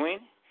he's doing.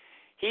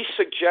 He's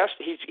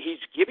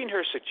giving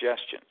her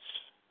suggestions.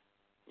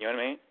 You know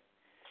what I mean?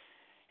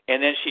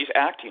 And then she's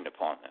acting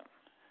upon them.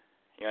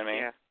 You know what I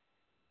mean? Yeah.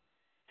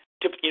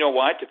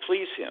 Why? To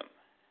please him.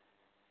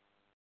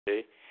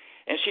 See?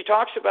 And she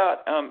talks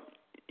about him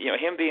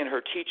being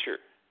her teacher.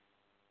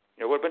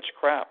 What a bunch of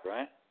crap,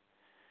 right?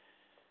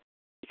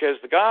 Because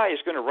the guy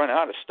is going to run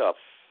out of stuff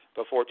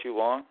before too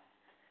long.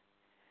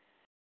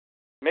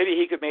 Maybe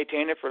he could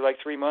maintain it for like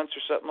 3 months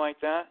or something like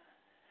that.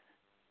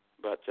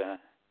 But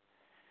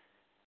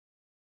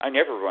I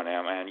never run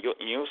out, man.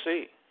 You'll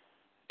see.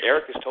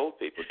 Eric has told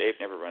people Dave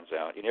never runs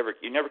out. You never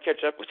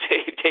catch up with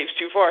Dave. Dave's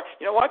too far.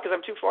 You know why? Because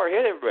I'm too far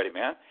ahead of everybody,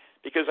 man.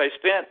 Because I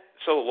spent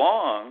so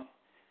long,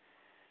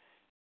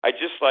 I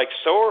just like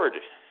soared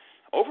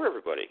over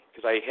everybody.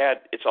 Because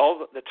it's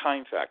all the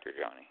time factor,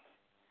 Johnny.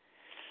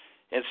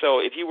 And so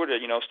if you were to,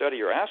 study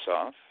your ass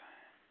off,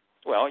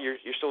 well, you're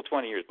still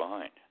 20 years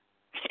behind.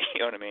 You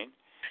know what I mean?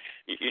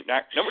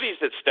 Nobody's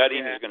that's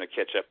studying is going to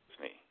catch up with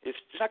me.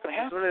 It's not going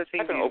to happen. One of the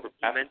things you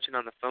mentioned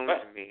on the phone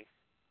to me.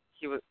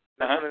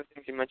 One of the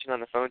things you mentioned on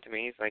the phone to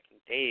me. He's like,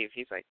 Dave.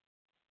 He's like,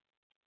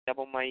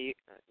 double my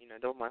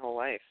whole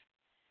life.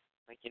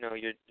 Like,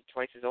 you're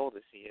twice as old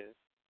as he is.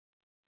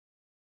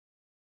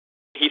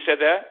 He said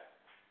that?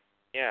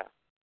 Yeah.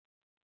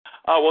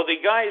 Oh, well, the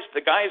guys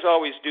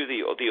always do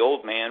the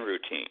old man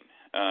routine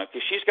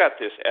because she's got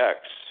this ex,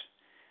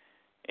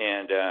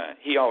 and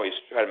he always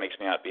makes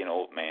me out to be an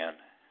old man,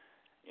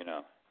 And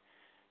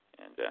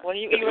well,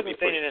 he wasn't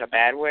saying it in a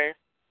bad way.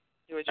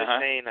 He was just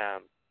saying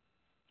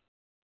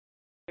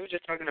he was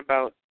just talking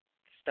about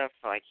stuff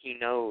like he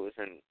knows,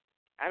 and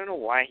I don't know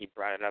why he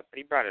brought it up, but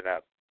he brought it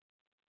up.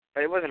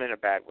 But it wasn't in a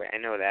bad way. I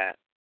know that.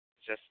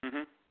 It's just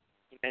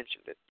he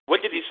mentioned it.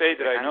 What did he say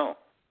that I know?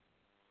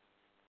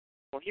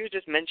 Well, he was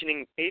just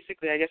mentioning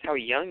basically, I guess, how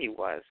young he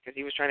was, because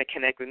he was trying to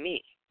connect with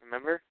me.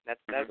 Remember? That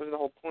was the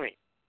whole point.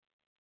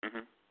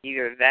 Mhm.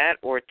 Either that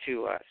or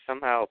to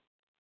somehow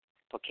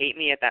placate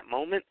me at that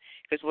moment,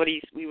 because what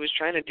he was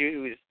trying to do,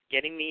 he was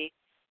getting me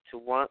to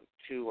want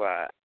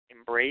to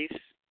embrace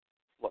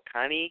what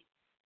Connie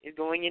is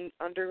going in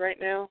under right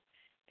now,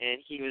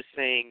 and he was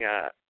saying,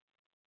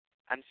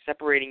 I'm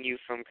separating you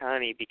from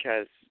Connie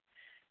because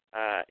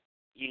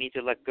you need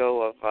to let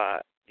go of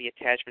the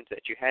attachments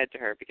that you had to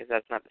her, because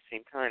that's not the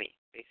same Connie,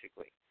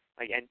 basically.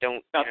 Like, and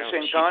don't Not the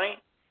same Connie?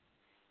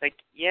 Like,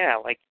 yeah,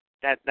 like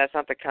that's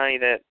not the Connie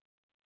that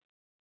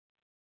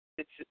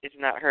it's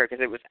not her,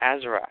 because it was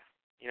Azra,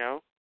 you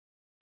know?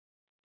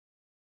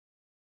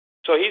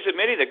 So he's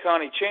admitting that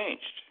Connie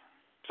changed.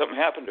 Something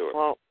happened to her.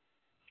 Well,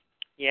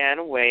 yeah, in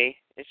a way.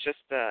 It's just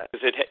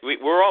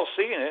we're all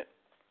seeing it.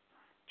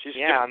 She's a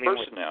different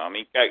person now. I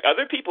mean,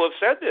 other people have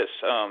said this.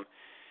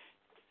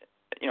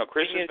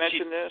 Chris has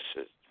mentioned this.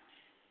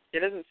 It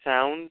doesn't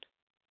sound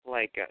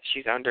like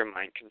she's under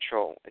mind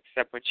control,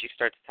 except when she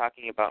starts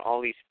talking about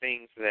all these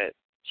things that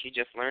she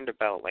just learned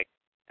about. Like,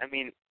 I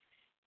mean,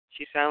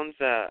 she sounds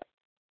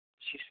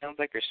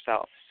like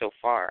herself so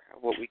far,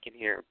 what we can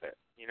hear, but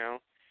you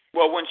know.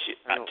 Well, when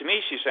to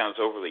me, she sounds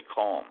overly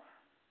calm.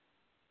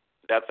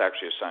 That's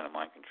actually a sign of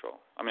mind control.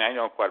 I mean, I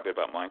know quite a bit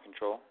about mind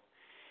control.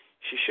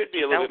 She should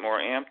be a little bit more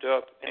amped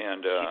up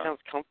and, she sounds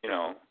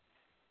comfortable.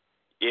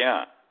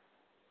 Yeah,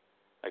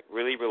 like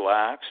really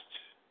relaxed.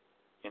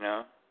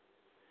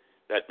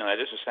 That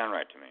doesn't sound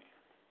right to me.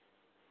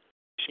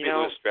 She should be a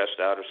little stressed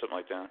out or something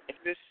like that. If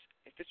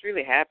this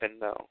really happened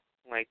though,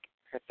 like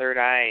her third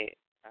eye,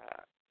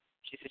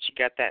 she said she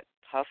got that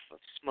puff of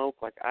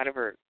smoke like out of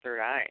her third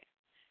eye,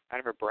 out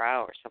of her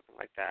brow or something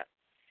like that.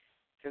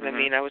 Because I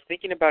mean, I was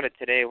thinking about it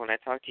today when I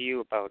talked to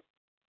you about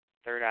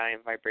third eye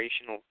and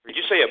vibrational. Did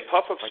you say a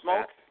puff of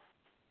smoke?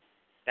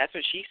 That's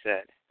what she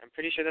said. I'm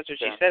pretty sure that's what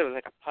she said. It was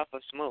like a puff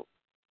of smoke.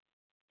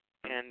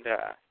 And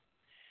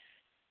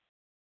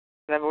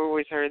I've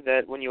always heard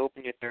that when you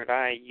open your third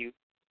eye, you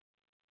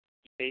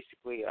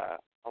basically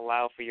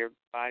allow for your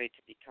body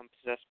to become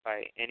possessed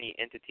by any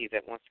entity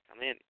that wants to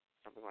come in,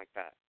 something like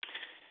that.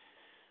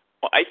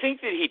 Well, I think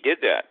that he did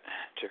that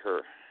to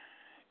her,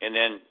 and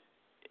then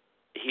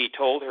he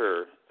told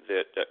her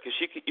that because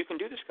you can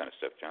do this kind of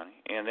stuff,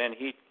 Johnny, and then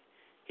he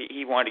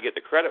wanted to get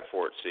the credit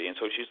for it, see, and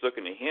so she's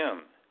looking to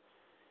him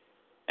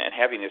and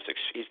having this.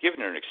 He's giving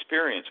her an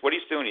experience. What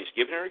he's doing, he's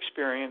giving her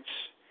experience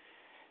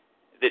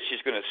that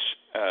she's going to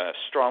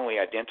strongly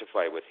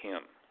identify with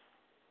him.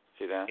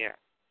 See that? Yeah.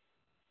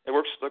 It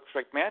looks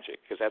like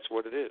magic, because that's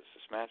what it is.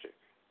 It's magic.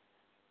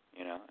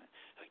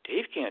 Like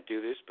Dave can't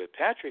do this, but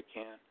Patrick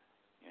can.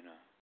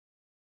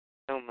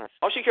 So much.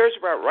 All she cares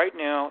about right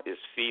now is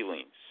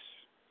feelings.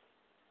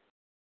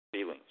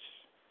 Feelings.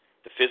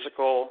 The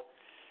physical,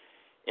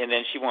 and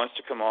then she wants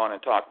to come on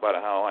and talk about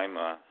how I'm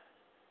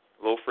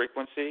low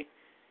frequency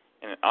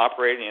and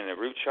operating in the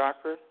root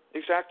chakra. The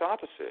exact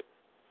opposite.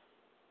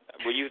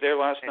 Were you there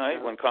last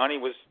night when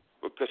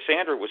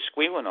Cassandra was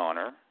squealing on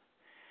her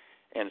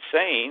and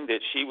saying that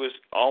she was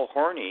all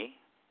horny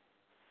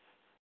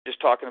just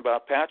talking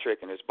about Patrick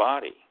and his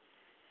body?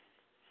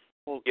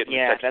 Well,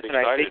 yeah, that's what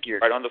I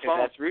figured. Right on the phone.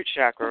 That's root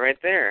chakra right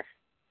there.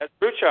 That's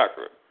root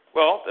chakra.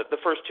 Well, the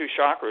first two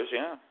chakras,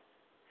 yeah.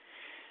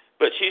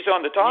 But she's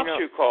on the talk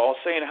show call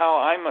saying how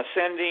I'm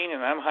ascending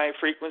and I'm high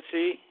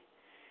frequency,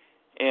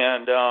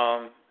 and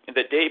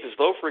that Dave is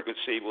low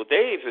frequency. Well,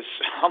 Dave is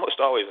almost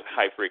always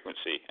high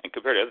frequency, and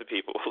compared to other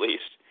people at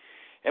least.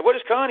 And what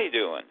is Connie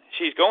doing?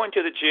 She's going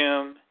to the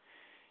gym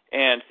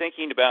and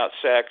thinking about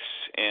sex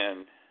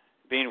and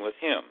being with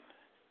him.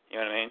 You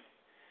know what I mean?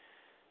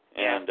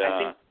 Yeah, and I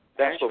think,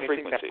 that's low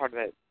frequency. frequency. I think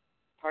that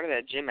part of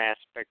that gym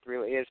aspect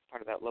really is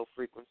part of that low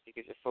frequency,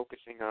 because you're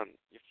focusing on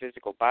your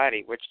physical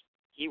body, which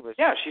he was.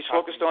 Yeah, she's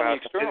focused on the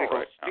external physical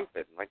right now.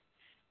 Stupid. Like,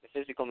 the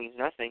physical means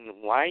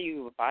nothing. Why are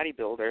you a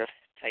bodybuilder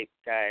type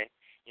guy?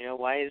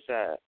 Why is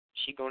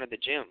she going to the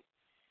gym?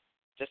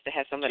 Just to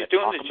have something to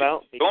talk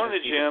about? Going to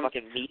the gym.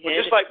 Well,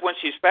 just like when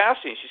she's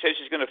fasting, she says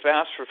she's going to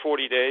fast for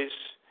 40 days,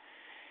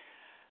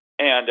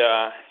 and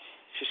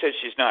she says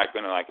she's not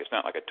going to it's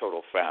not like a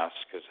total fast,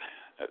 because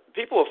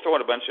people have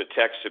thrown a bunch of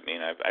texts at me,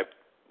 and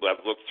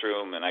I've looked through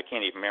them, and I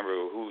can't even remember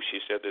who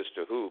she said this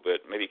to who,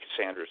 but maybe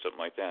Cassandra or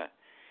something like that.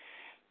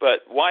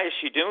 But why is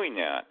she doing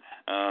that?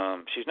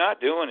 She's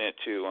not doing it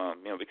to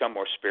become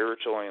more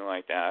spiritual or anything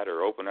like that,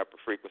 or open up her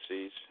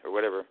frequencies or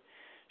whatever.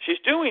 She's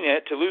doing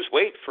it to lose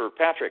weight for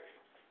Patrick.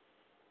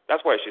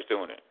 That's why she's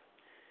doing it.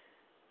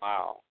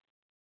 Wow.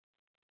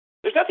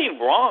 There's nothing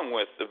wrong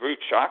with the root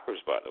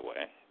chakras, by the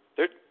way.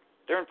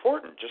 They're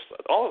important. Just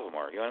all of them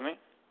are. You know what I mean?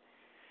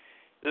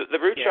 The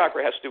root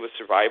chakra has to do with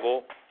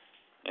survival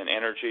and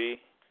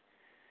energy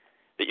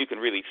that you can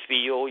really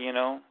feel.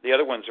 The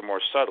other ones are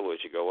more subtle as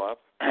you go up.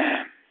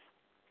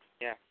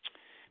 Yeah.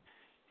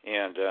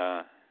 And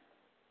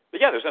but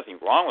there's nothing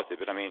wrong with it.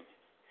 But I mean,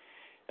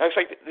 it's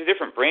like the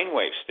different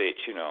brainwave states.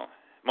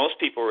 Most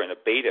people are in a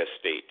beta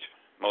state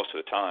most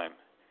of the time,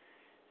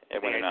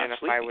 and when they they're not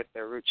identify sleeping. with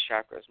their root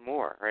chakras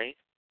more, right?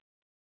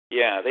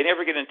 Yeah, they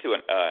never get into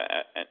an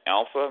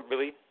alpha,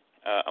 really,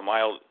 a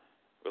mild,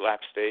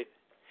 relaxed state.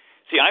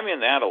 See, I'm in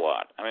that a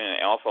lot. I'm in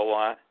an alpha a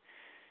lot,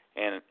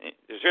 and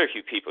there's very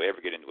few people who ever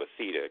get into a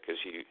theta because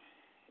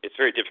it's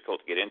very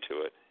difficult to get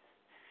into it.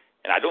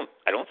 And I don't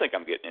think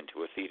I'm getting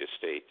into a theta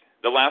state.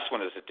 The last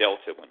one is a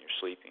delta when you're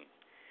sleeping,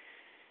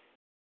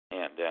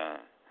 and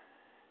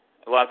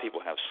a lot of people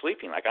have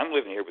sleeping. Like I'm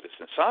living here with this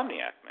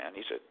insomniac, man.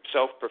 He's a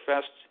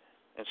self-professed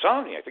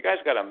insomniac. The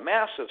guy's got a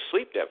massive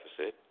sleep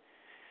deficit.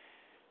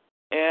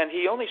 And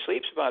he only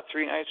sleeps about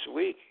 3 nights a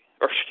week,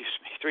 or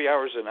 3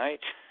 hours a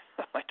night.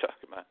 What am I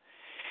talking about?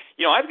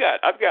 You know, I've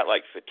got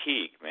like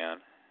fatigue,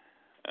 man.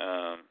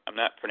 I'm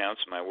not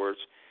pronouncing my words.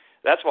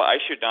 That's why I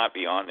should not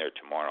be on there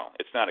tomorrow.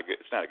 It's not a good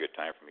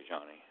time for me,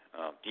 Johnny.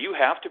 Do you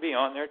have to be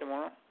on there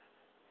tomorrow?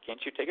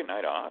 Can't you take a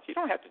night off? You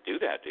don't have to do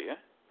that, do you?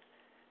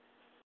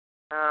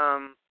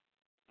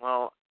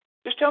 Well,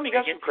 just tell me you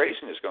got some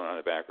craziness going on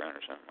in the background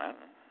or something. I don't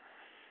know.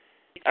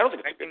 I don't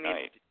think it's a good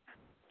night.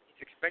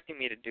 He's expecting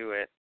me to do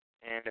it.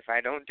 And if I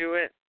don't do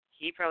it,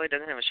 he probably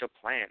doesn't have a show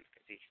planned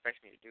because he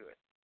expects me to do it.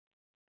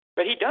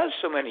 But he does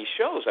so many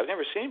shows. I've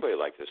never seen anybody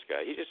like this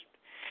guy.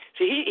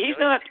 He's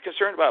not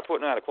concerned about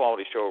putting out a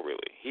quality show,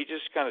 really. He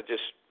just kind of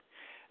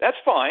that's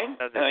fine.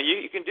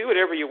 You can do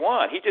whatever you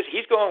want. He's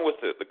going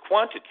with the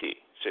quantity,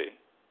 see.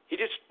 He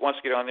just wants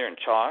to get on there and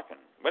talk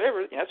and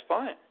whatever. Yeah, that's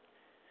fine.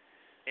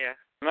 Yeah.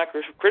 I'm not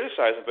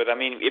criticizing, but, I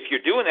mean, if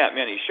you're doing that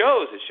many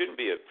shows, it shouldn't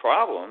be a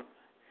problem,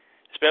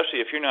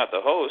 especially if you're not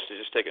the host, to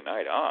just take a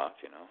night off,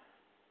 you know.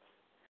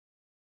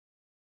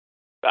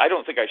 But I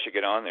don't think I should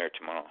get on there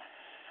tomorrow.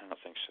 I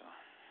don't think so.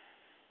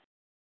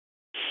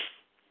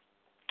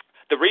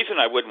 The reason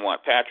I wouldn't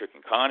want Patrick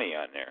and Connie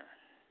on there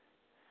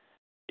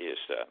is,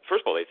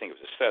 first of all, they think it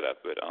was a setup,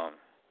 but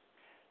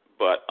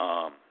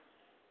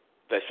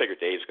I figure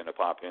Dave's going to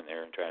pop in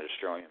there and try to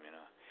destroy him, you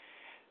know.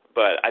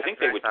 But I think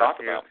they would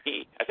talk about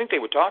me. I think they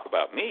would talk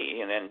about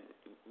me, and then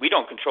we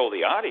don't control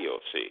the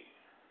audio, see.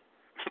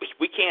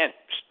 We can't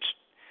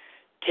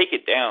take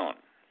it down.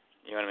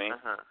 You know what I mean?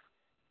 Uh-huh.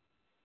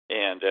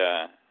 And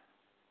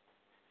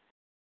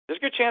there's a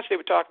good chance they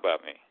would talk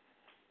about me,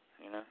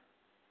 you know.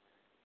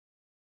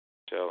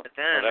 So, but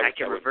then I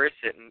can reverse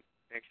it and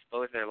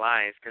expose their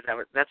lies because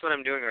that's what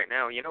I'm doing right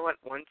now. You know what?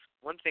 One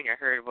thing I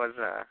heard was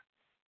well,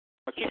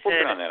 keep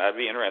working on that. I'd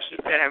be interested.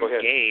 He said I'm Go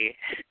ahead. gay.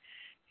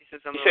 He said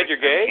something. He said like, you're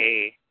gay? I'm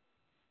gay.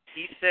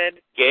 He said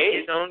gay? in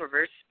his own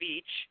reverse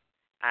speech,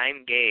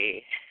 I'm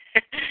gay.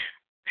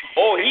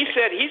 Oh, he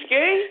said he's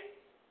gay?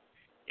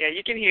 Yeah,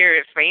 you can hear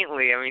it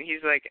faintly. I mean,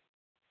 he's like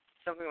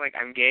something like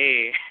I'm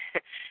gay.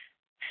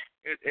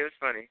 It was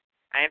funny.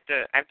 I have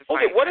to find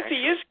Okay, what if he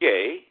is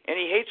gay and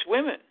he hates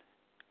women?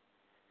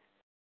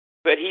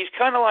 But he's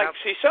kind of like,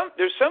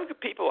 there's some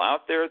people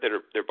out there that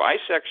they're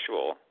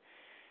bisexual,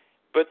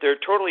 but they're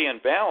totally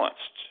unbalanced.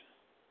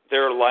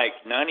 They're like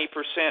 90%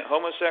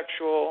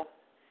 homosexual,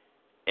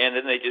 and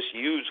then they just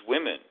use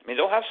women. I mean,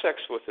 they'll have sex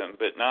with them,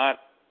 but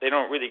they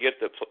don't really get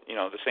the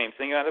same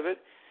thing out of it.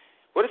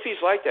 What if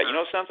he's like that? You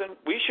know something?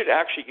 We should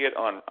actually get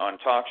on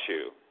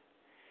TalkShoe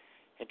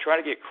and try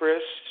to get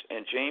Chris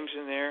and James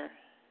in there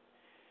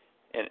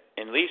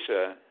and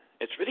Lisa.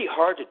 It's really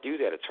hard to do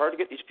that. It's hard to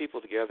get these people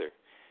together.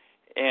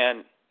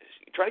 And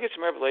try to get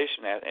some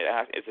revelation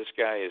if this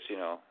guy is,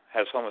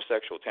 has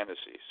homosexual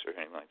tendencies or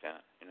anything like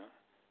that, you know?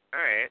 All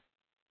right.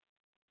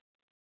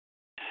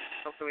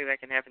 Hopefully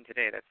that can happen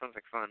today. That sounds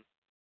like fun.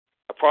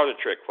 A part of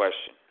the trick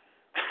question.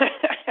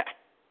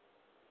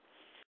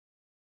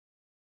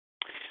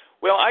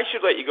 Well, I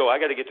should let you go. I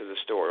got to get to the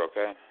store,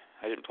 okay?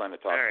 I didn't plan to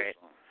talk this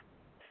long.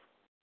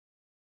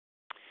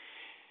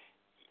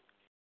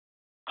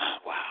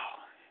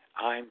 Wow.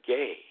 I'm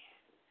gay.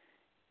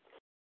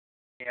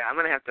 Yeah, I'm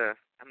gonna have to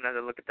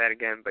look at that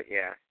again, but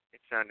yeah,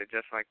 it sounded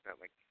just like that,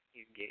 like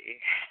he's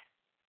gay.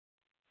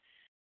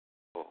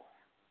 Oh.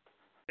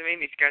 It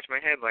made me scratch my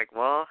head, like,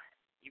 well,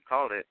 you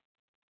called it.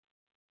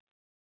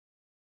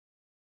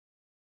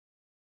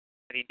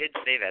 But he did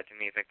say that to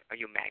me. He's like, are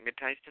you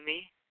magnetized to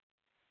me?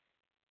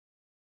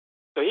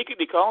 So he could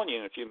be calling you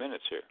in a few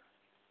minutes here.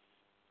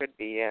 Could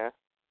be, yeah.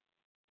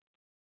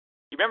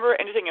 You remember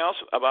anything else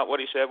about what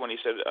he said when he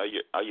said, are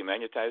you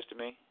magnetized to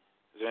me?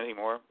 Is there anything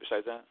more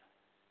besides that?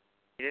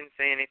 He didn't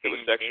say anything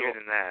gayer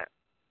than that.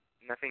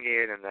 Nothing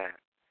gayer than that.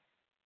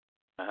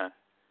 Uh-huh.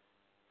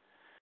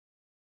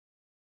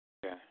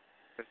 Yeah.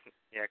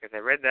 Yeah, because I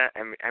read that.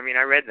 I mean,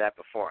 I read that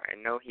before.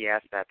 I know he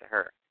asked that to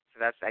her. So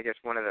that's, I guess,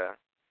 one of the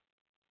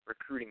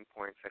recruiting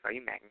points. Like, are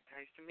you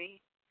magnetized to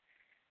me?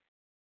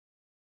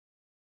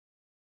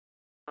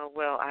 Oh,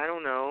 well, I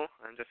don't know.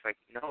 I'm just like,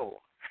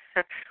 no.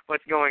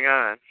 What's going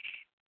on?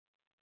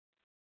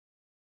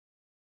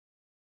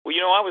 Well,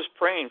 I was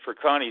praying for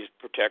Connie's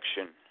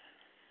protection.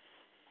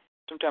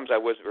 Sometimes I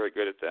wasn't very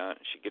good at that.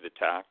 She'd get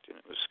attacked, and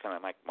it was kind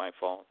of my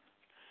fault.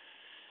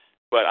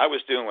 But I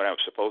was doing what I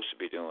was supposed to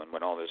be doing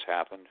when all this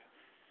happened.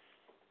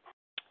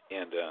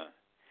 And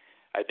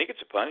I think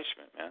it's a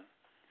punishment, man.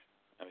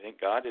 I think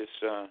God is...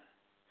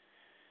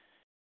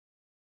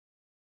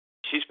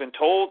 she's been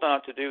told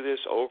not to do this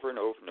over and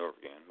over and over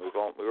again.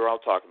 We were all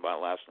talking about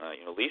it last night.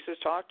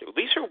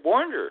 Lisa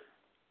warned her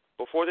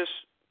before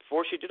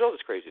she did all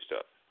this crazy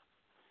stuff.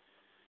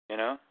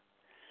 And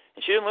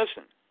she didn't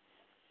listen.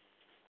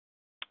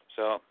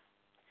 So,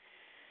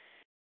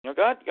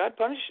 God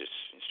punishes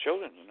his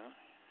children. He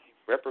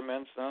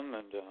reprimands them,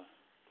 and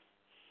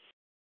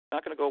it's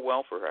not going to go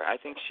well for her. I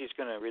think she's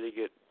going to really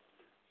get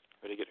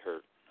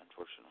hurt,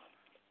 unfortunately.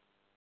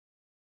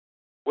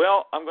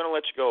 Well, I'm going to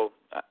let you go.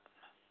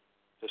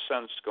 The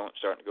sun's starting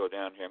to go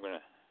down here. I'm going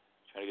to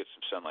try to get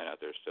some sunlight out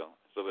there still.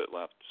 There's a little bit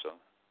left, so.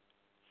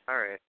 All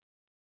right.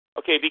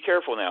 Okay, be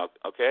careful now,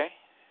 okay?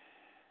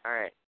 All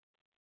right.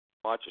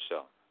 Watch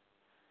yourself.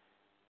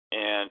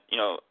 And,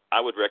 I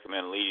would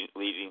recommend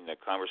leaving the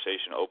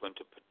conversation open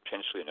to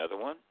potentially another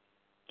one,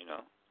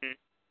 Mm-hmm.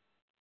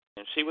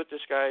 and see what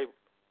this guy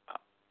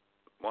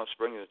wants to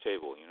bring to the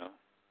table,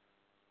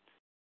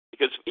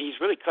 Because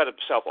he's really cut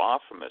himself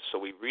off from us, so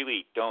we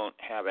really don't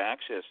have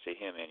access to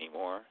him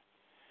anymore.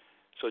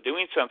 So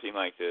doing something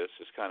like this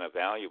is kind of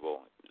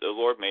valuable. The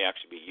Lord may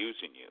actually be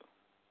using you.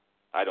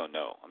 I don't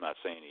know. I'm not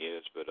saying he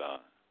is, but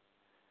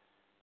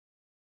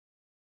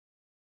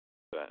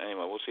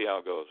anyway, we'll see how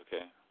it goes,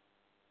 okay?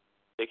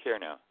 Take care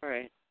now. All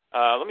right.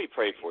 Let me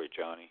pray for you,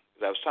 Johnny.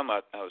 I was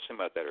thinking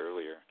about that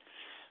earlier.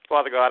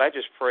 Father God, I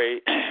just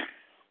pray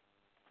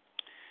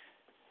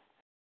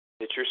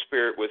that your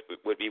spirit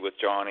would be with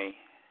Johnny,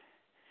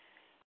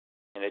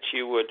 and that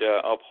you would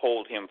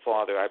uphold him,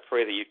 Father. I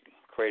pray that you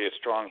create a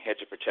strong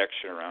hedge of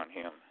protection around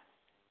him.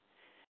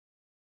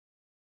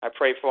 I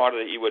pray, Father,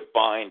 that you would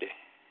bind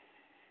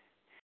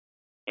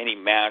any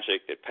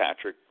magic that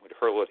Patrick would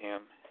hurl at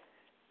him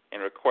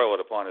and recoil it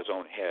upon his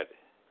own head.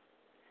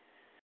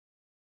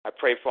 I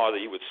pray, Father,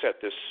 you would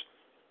set this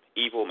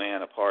evil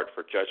man apart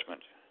for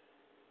judgment.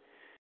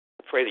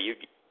 I pray that you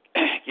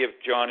give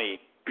Johnny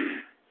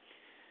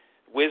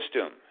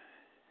wisdom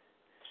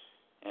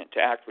and to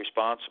act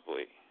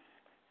responsibly.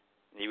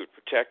 You would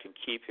protect and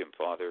keep him,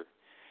 Father,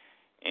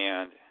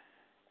 and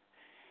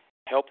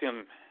help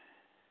him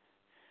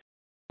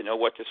to know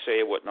what to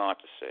say and what not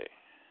to say.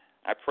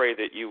 I pray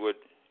that your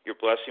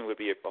blessing would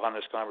be upon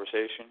this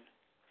conversation.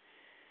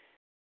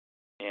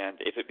 And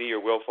if it be your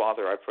will,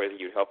 Father, I pray that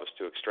you'd help us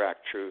to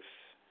extract truth.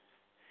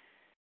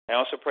 I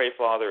also pray,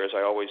 Father, as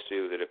I always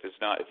do, that if this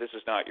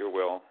is not your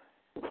will,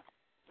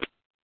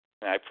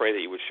 then I pray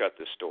that you would shut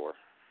this door.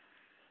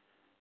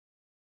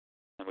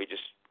 And we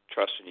just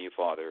trust in you,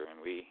 Father,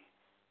 and we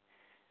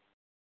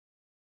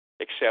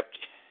accept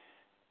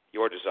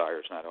your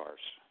desires, not ours.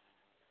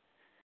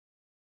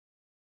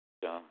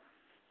 So,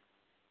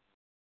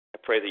 I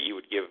pray that you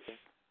would give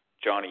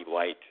Johnny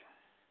light,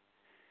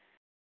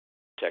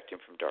 protect him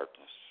from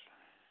darkness.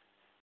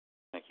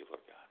 Thank you,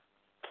 Lord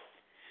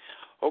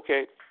God.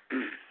 Okay,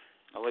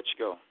 I'll let you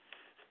go.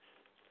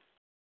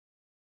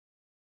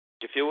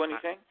 Did you feel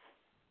anything?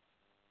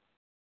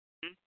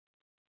 Did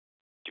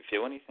you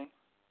feel anything?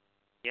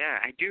 Yeah,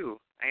 I do.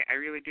 I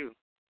really do.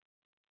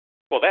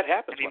 Well, that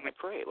happens when I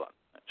pray a lot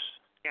of times.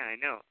 Yeah, I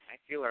know. I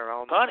feel it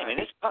all the Connie, time.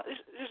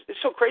 It's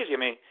so crazy.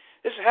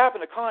 This has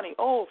happened to Connie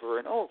over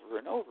and over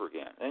and over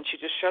again. And she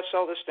just shuts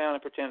all this down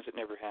and pretends it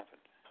never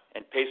happened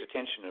and pays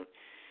attention to.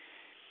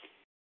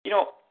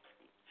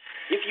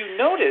 If you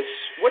notice,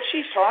 what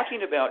she's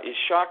talking about is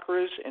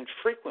chakras and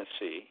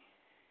frequency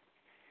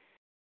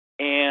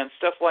and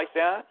stuff like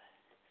that.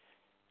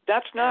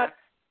 That's not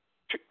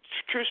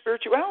true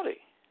spirituality.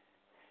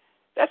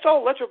 That's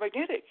all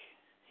electromagnetic.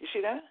 You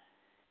see that?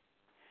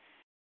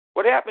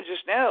 What happened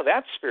just now,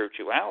 that's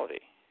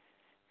spirituality.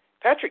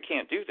 Patrick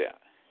can't do that.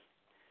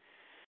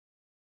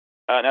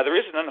 Now, there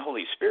is an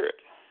unholy spirit.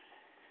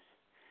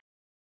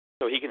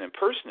 So he can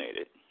impersonate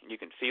it, and you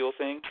can feel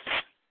things.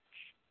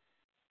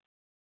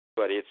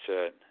 But it's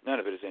none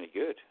of it is any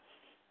good.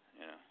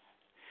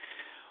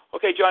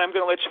 Okay, John, I'm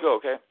going to let you go,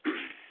 okay?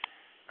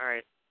 All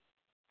right.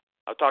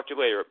 I'll talk to you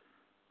later.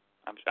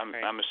 I'm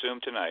right.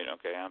 assumed tonight,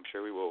 okay? I'm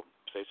sure we will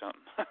say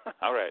something.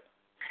 All right.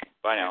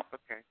 Bye now.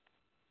 Okay.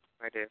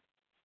 I do.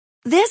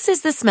 This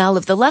is the smell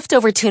of the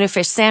leftover tuna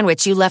fish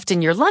sandwich you left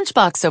in your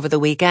lunchbox over the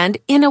weekend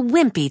in a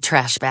wimpy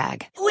trash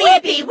bag.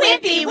 Wimpy,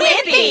 wimpy,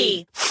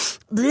 wimpy!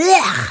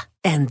 Blech!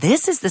 And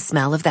this is the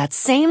smell of that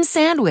same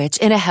sandwich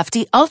in a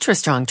hefty,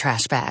 ultra-strong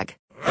trash bag.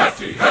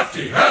 Hefty,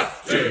 hefty,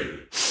 hefty!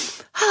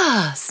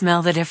 Ah,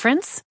 smell the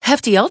difference?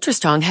 Hefty Ultra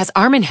Strong has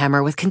Arm &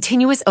 Hammer with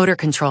continuous odor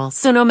control,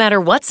 so no matter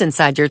what's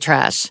inside your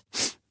trash,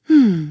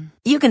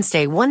 you can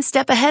stay one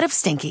step ahead of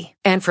stinky.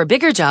 And for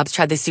bigger jobs,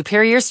 try the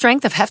superior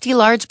strength of Hefty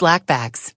Large Black Bags.